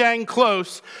pretty dang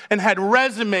close and had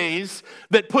resumes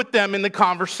that put them in the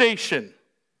conversation.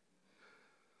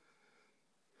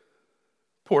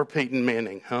 Poor Peyton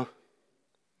Manning, huh?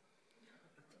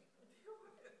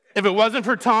 If it wasn't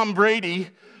for Tom Brady,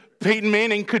 Peyton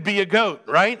Manning could be a GOAT,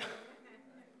 right?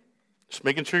 Just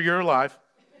making sure you're alive.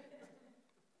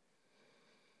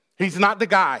 He's not the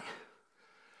guy.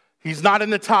 He's not in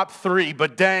the top 3,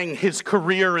 but dang, his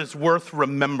career is worth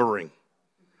remembering.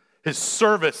 His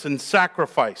service and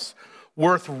sacrifice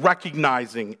worth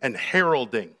recognizing and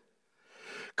heralding.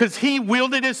 Because he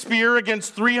wielded his spear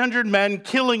against 300 men,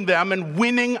 killing them and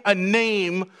winning a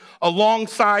name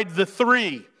alongside the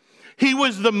 3. He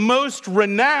was the most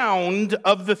renowned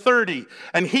of the 30,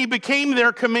 and he became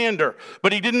their commander,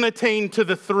 but he didn't attain to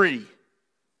the 3.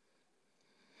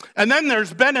 And then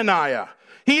there's Benaniah.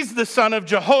 He's the son of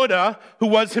Jehoiada, who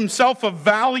was himself a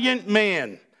valiant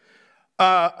man,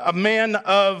 a man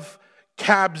of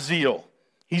Kabzeel.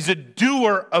 He's a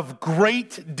doer of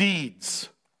great deeds.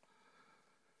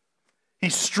 He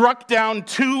struck down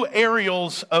 2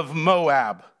 Ariels of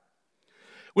Moab.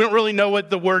 We don't really know what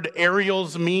the word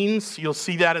Ariels means. You'll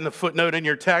see that in the footnote in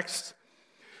your text.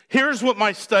 Here's what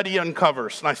my study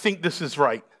uncovers, and I think this is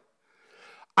right.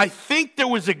 I think there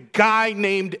was a guy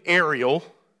named Ariel,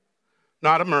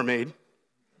 not a mermaid,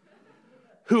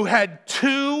 who had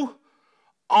 2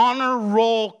 honor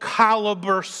roll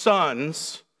caliber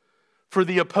sons for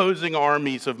the opposing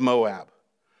armies of Moab.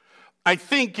 I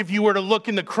think if you were to look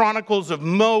in the Chronicles of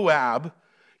Moab,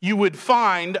 you would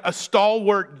find a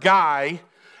stalwart guy,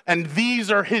 and these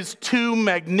are his two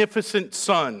magnificent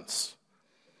sons.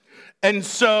 And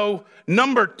so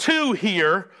number 2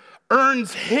 here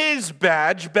earns his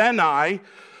badge, Benai,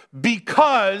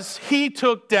 because he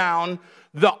took down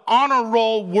the honor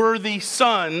roll worthy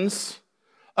sons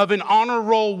of an honor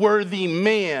roll worthy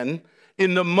man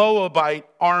in the Moabite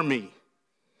army.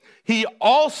 He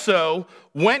also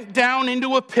went down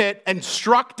into a pit and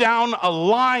struck down a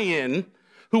lion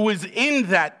who was in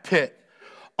that pit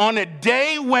on a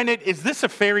day when is this a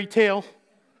fairy tale?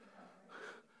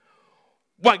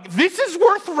 Like, this is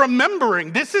worth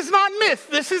remembering. This is not myth.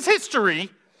 This is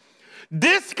history.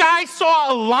 This guy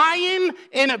saw a lion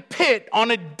in a pit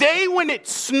on a day when it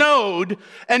snowed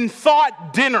and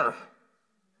thought dinner.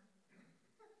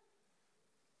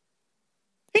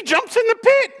 He jumps in the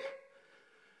pit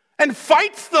and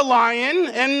fights the lion,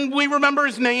 and we remember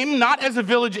his name not as a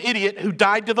village idiot who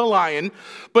died to the lion,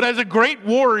 but as a great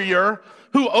warrior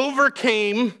who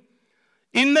overcame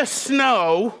in the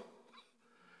snow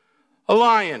a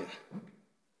lion.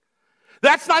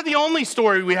 That's not the only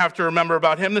story we have to remember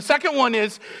about him. The second one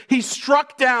is he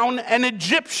struck down an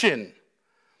Egyptian.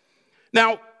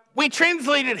 Now, we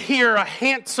translated here a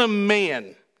handsome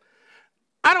man.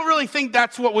 I don't really think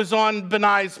that's what was on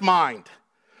Benai's mind.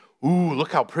 Ooh,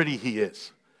 look how pretty he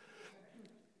is.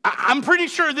 I'm pretty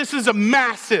sure this is a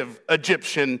massive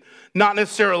Egyptian, not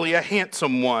necessarily a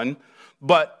handsome one,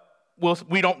 but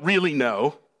we don't really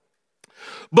know.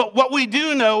 But what we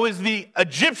do know is the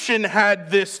Egyptian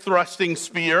had this thrusting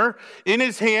spear in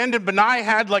his hand, and Benai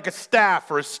had like a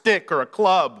staff or a stick or a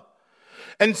club.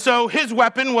 And so his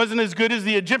weapon wasn't as good as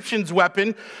the Egyptian's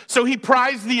weapon, so he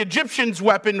prized the Egyptian's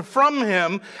weapon from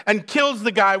him and kills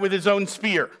the guy with his own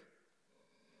spear.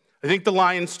 I think the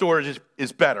lion's story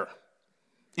is better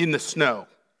in the snow.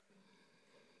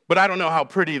 But I don't know how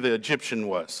pretty the Egyptian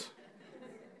was.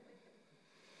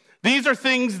 These are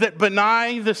things that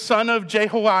Benai, the son of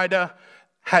Jehoiada,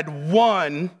 had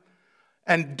won,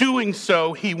 and doing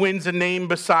so, he wins a name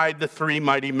beside the 3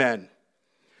 mighty men.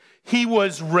 He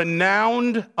was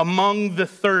renowned among the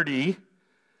 30,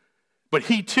 but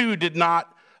he too did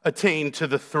not attain to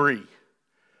the 3.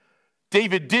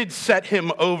 David did set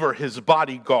him over his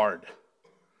bodyguard.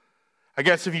 I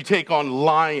guess if you take on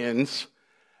lions,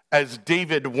 as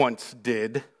David once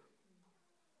did,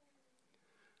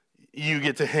 you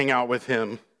get to hang out with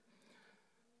him.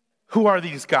 Who are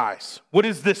these guys? What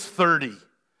is this 30?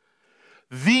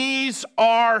 These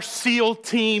are SEAL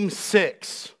Team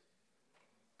 6.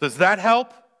 Does that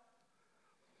help?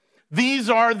 These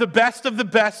are the best of the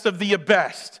best of the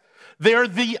best. They're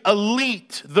the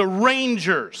elite, the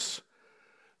Rangers.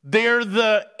 They're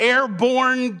the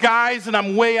airborne guys, and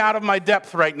I'm way out of my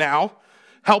depth right now.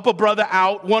 Help a brother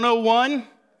out, 101?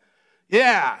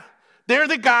 Yeah. They're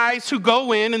the guys who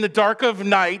go in the dark of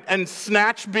night and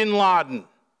snatch bin Laden.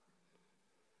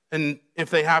 And if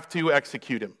they have to,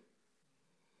 execute him.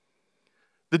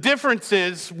 The difference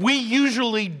is we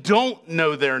usually don't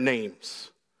know their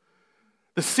names.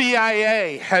 The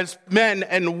CIA has men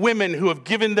and women who have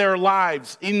given their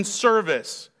lives in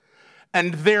service,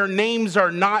 and their names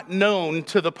are not known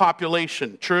to the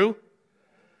population. True?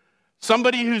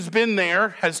 Somebody who's been there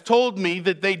has told me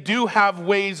that they do have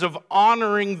ways of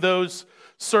honoring those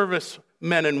service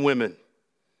men and women.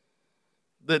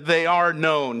 That they are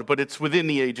known, but it's within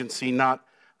the agency, not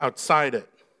outside it.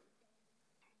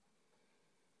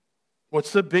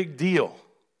 What's the big deal?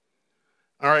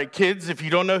 All right, kids, if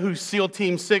you don't know who SEAL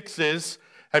Team 6 is,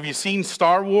 have you seen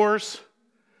Star Wars?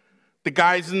 The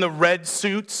guys in the red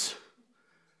suits?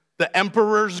 The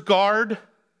Emperor's Guard?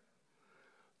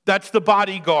 That's the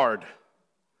bodyguard.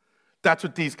 That's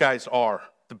what these guys are.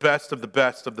 The best of the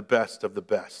best of the best of the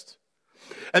best.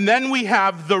 And then we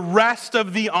have the rest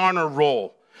of the honor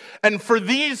roll. And for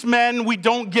these men, we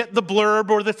don't get the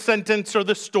blurb or the sentence or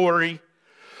the story,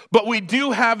 but we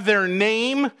do have their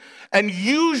name and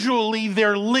usually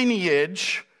their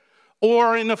lineage,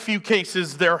 or in a few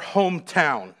cases, their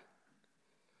hometown.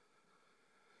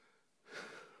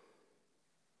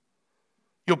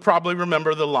 You'll probably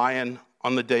remember the lion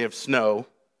on the day of snow.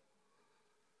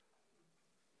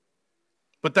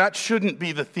 But that shouldn't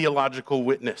be the theological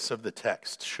witness of the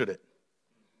text, should it?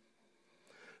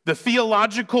 The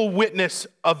theological witness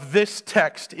of this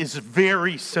text is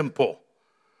very simple.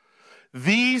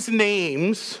 These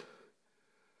names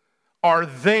are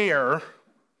there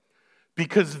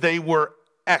because they were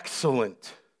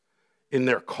excellent in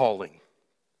their calling.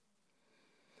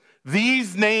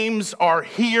 These names are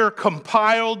here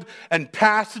compiled and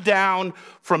passed down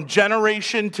from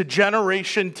generation to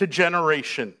generation to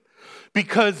generation.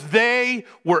 because they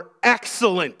were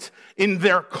excellent in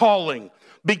their calling,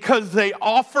 because they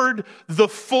offered the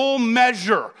full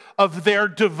measure of their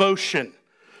devotion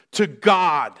to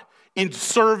God in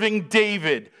serving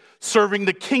David, serving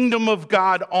the kingdom of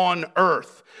God on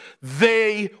earth.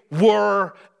 They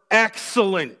were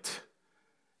excellent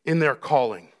in their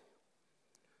calling.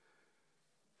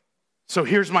 So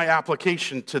here's my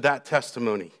application to that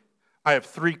testimony. I have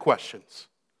 3 questions.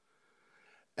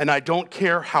 And I don't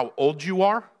care how old you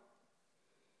are.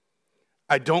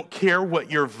 I don't care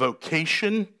what your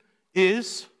vocation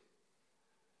is.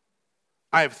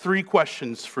 I have 3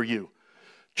 questions for you.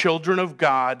 Children of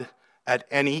God at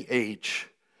any age,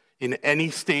 in any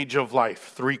stage of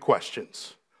life, 3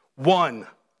 questions. 1,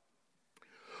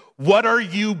 what are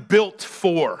you built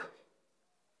for?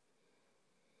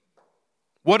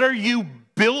 What are you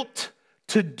built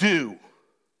to do?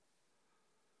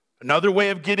 Another way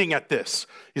of getting at this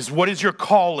is, what is your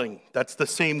calling? That's the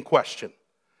same question.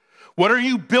 What are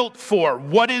you built for?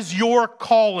 What is your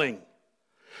calling?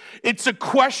 It's a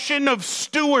question of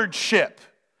stewardship.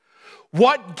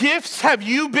 What gifts have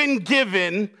you been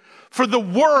given for the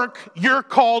work you're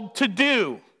called to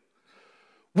do?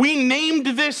 We named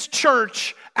this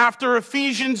church after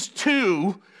Ephesians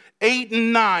 2, 8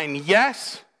 and 9.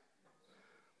 Yes?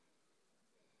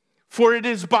 For it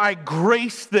is by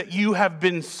grace that you have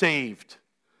been saved.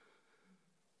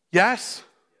 Yes?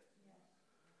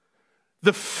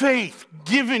 The faith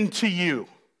given to you.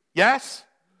 Yes?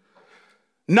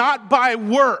 Not by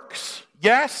works.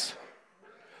 Yes?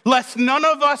 Lest none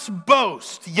of us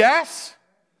boast. Yes?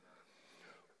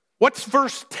 What's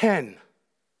verse 10?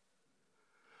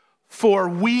 For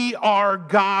we are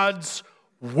God's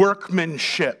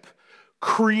workmanship,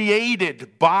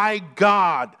 created by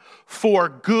God for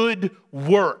good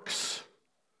works,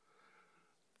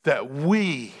 that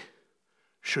we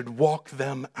should walk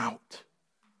them out.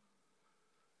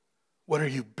 What are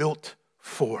you built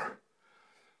for?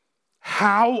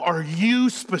 How are you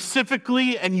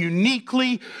specifically and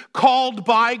uniquely called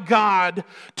by God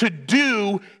to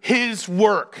do His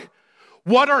work?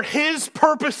 What are His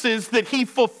purposes that He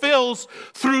fulfills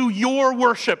through your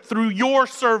worship, through your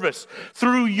service,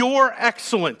 through your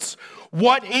excellence?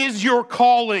 What is your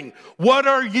calling? What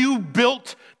are you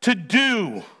built to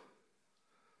do?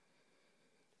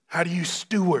 How do you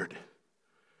steward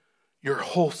your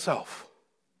whole self?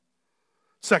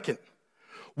 Second,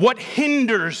 what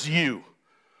hinders you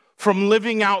from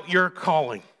living out your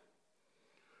calling?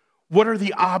 What are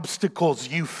the obstacles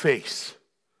you face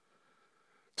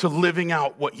to living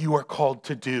out what you are called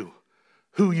to do,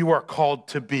 who you are called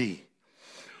to be?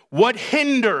 What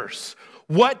hinders,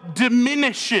 what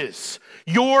diminishes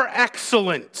your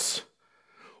excellence?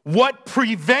 What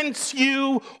prevents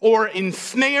you or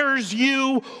ensnares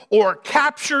you or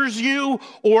captures you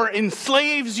or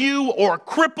enslaves you or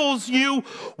cripples you?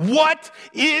 What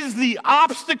is the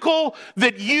obstacle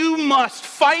that you must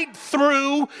fight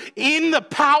through in the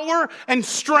power and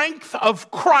strength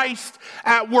of Christ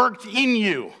at work in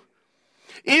you?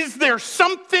 Is there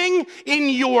something in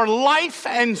your life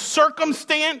and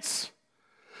circumstance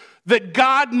that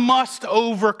God must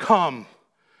overcome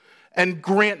and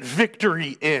grant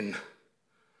victory in?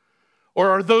 Or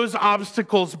are those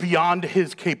obstacles beyond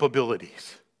His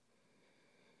capabilities?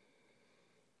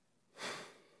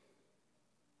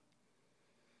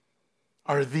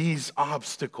 Are these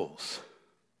obstacles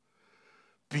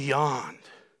beyond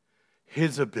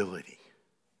His ability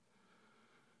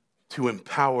to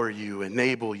empower you,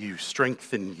 enable you,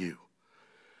 strengthen you,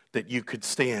 that you could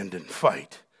stand and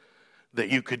fight, that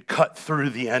you could cut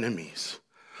through the enemies?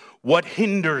 What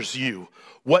hinders you?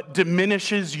 What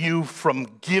diminishes you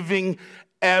from giving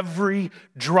every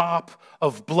drop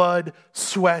of blood,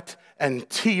 sweat, and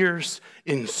tears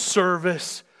in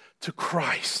service to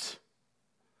Christ?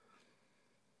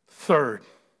 Third,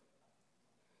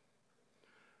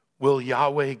 will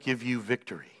Yahweh give you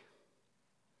victory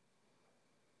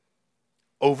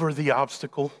over the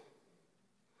obstacle,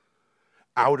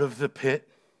 out of the pit,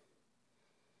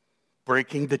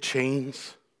 breaking the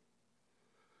chains,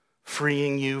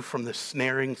 freeing you from the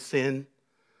snaring sin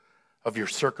of your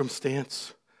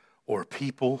circumstance or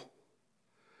people?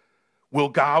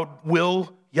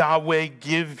 Will Yahweh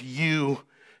give you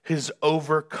His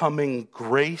overcoming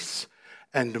grace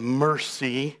and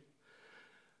mercy,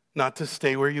 not to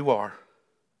stay where you are,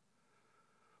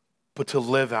 but to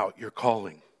live out your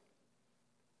calling?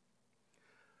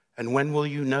 And when will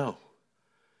you know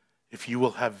if you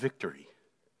will have victory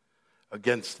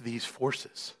against these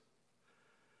forces?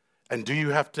 And do you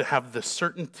have to have the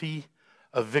certainty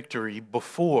of victory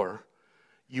before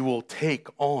you will take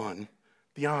on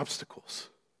the obstacles?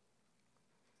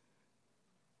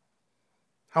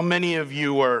 How many of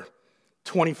you are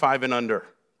 25 and under?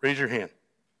 Raise your hand.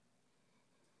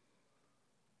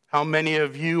 How many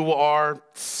of you are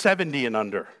 70 and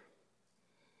under?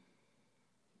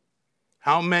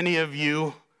 How many of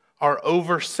you are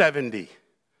over 70,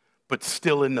 but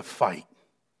still in the fight?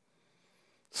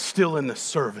 Still in the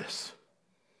service?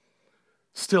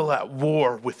 Still at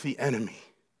war with the enemy?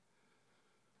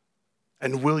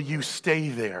 And will you stay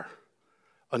there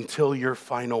until your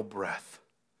final breath,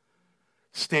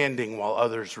 standing while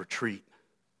others retreat?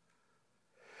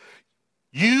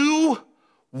 You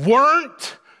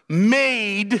weren't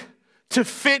made to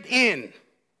fit in.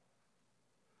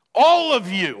 All of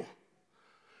you.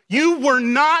 You were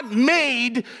not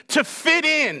made to fit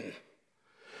in.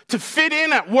 To fit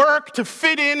in at work, to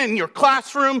fit in your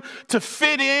classroom, to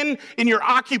fit in your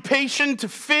occupation, to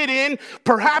fit in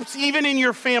perhaps even in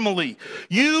your family.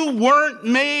 You weren't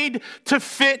made to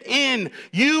fit in.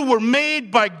 You were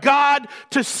made by God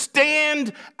to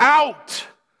stand out,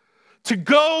 to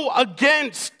go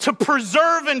against, to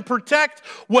preserve and protect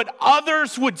what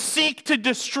others would seek to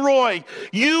destroy.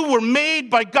 You were made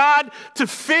by God to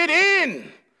fit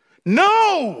in.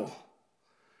 No!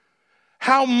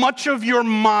 How much of your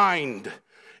mind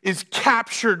is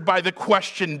captured by the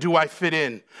question, do I fit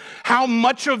in? How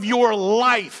much of your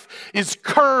life is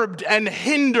curbed and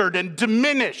hindered and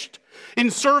diminished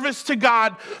in service to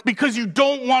God because you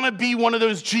don't want to be one of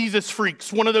those Jesus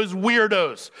freaks, one of those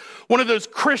weirdos, one of those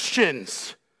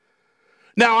Christians?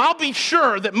 Now, I'll be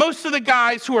sure that most of the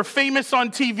guys who are famous on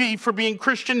TV for being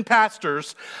Christian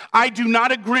pastors, I do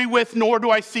not agree with, nor do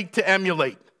I seek to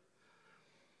emulate.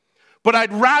 But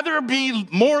I'd rather be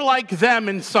more like them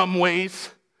in some ways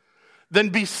than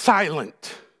be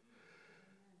silent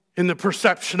in the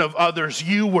perception of others.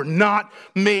 You were not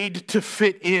made to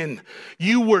fit in.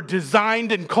 You were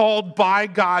designed and called by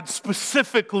God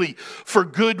specifically for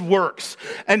good works.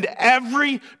 And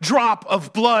every drop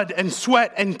of blood and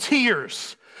sweat and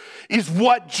tears is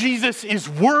what Jesus is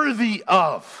worthy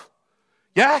of.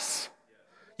 Yes?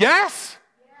 Yes?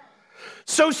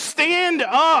 So stand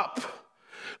up.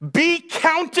 Be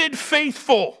counted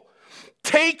faithful.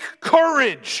 Take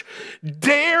courage.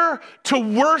 Dare to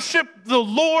worship the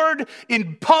Lord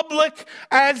in public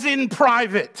as in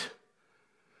private.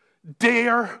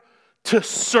 Dare to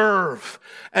serve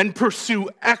and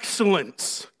pursue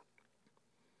excellence.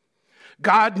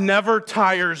 God never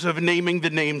tires of naming the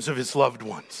names of his loved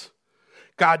ones.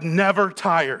 God never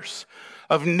tires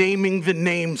of naming the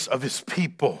names of his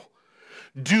people.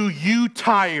 Do you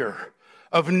tire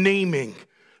of naming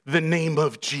the name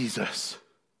of Jesus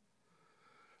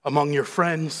among your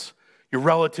friends, your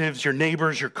relatives, your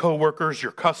neighbors, your coworkers,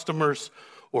 your customers,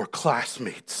 or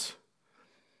classmates?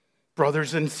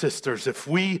 Brothers and sisters, if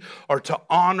we are to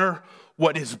honor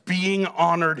what is being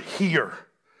honored here,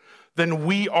 then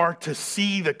we are to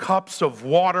see the cups of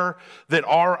water that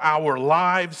are our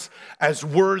lives as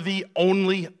worthy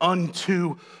only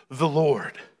unto the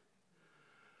Lord.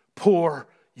 Pour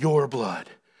your blood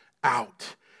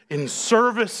out in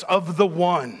service of the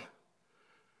one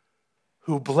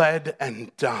who bled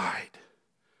and died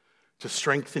to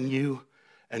strengthen you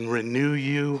and renew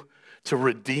you, to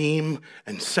redeem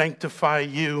and sanctify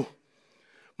you.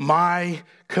 My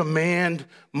command,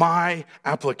 my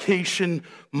application,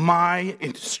 my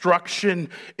instruction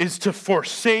is to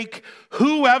forsake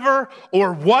whoever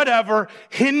or whatever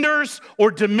hinders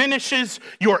or diminishes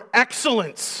your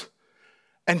excellence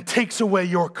and takes away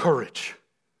your courage.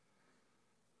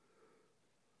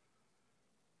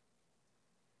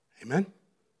 Amen?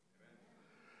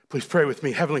 Please pray with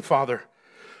me. Heavenly Father,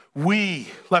 we,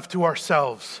 left to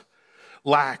ourselves,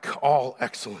 lack all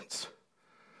excellence.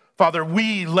 Father,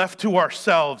 we, left to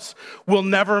ourselves, will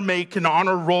never make an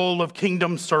honor roll of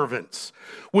kingdom servants.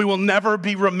 We will never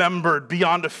be remembered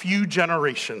beyond a few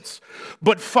generations.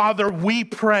 But Father, we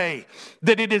pray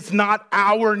that it is not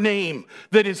our name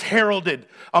that is heralded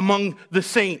among the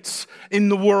saints in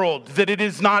the world, that it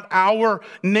is not our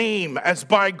name as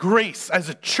by grace, as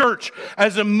a church,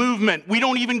 as a movement. We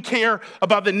don't even care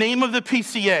about the name of the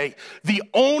PCA. The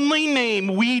only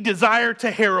name we desire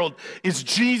to herald is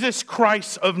Jesus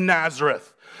Christ of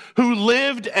Nazareth, who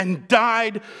lived and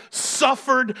died,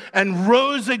 suffered and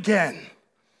rose again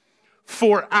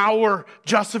for our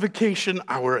justification,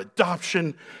 our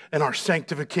adoption, and our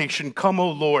sanctification. Come,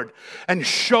 O Lord, and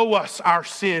show us our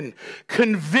sin.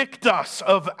 Convict us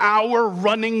of our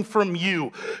running from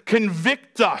you.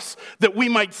 Convict us that we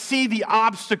might see the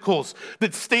obstacles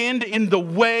that stand in the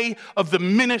way of the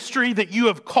ministry that you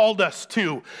have called us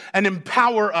to, and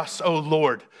empower us, O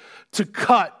Lord, to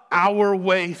cut our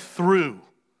way through,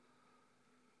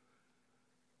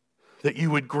 that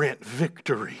you would grant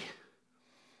victory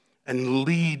and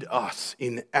lead us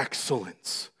in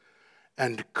excellence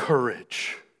and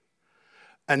courage,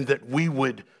 and that we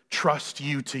would trust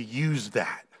you to use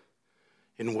that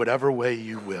in whatever way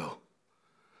you will.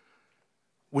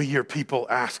 We, your people,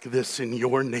 ask this in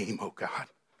your name, O God.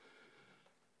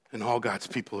 And all God's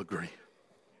people agree.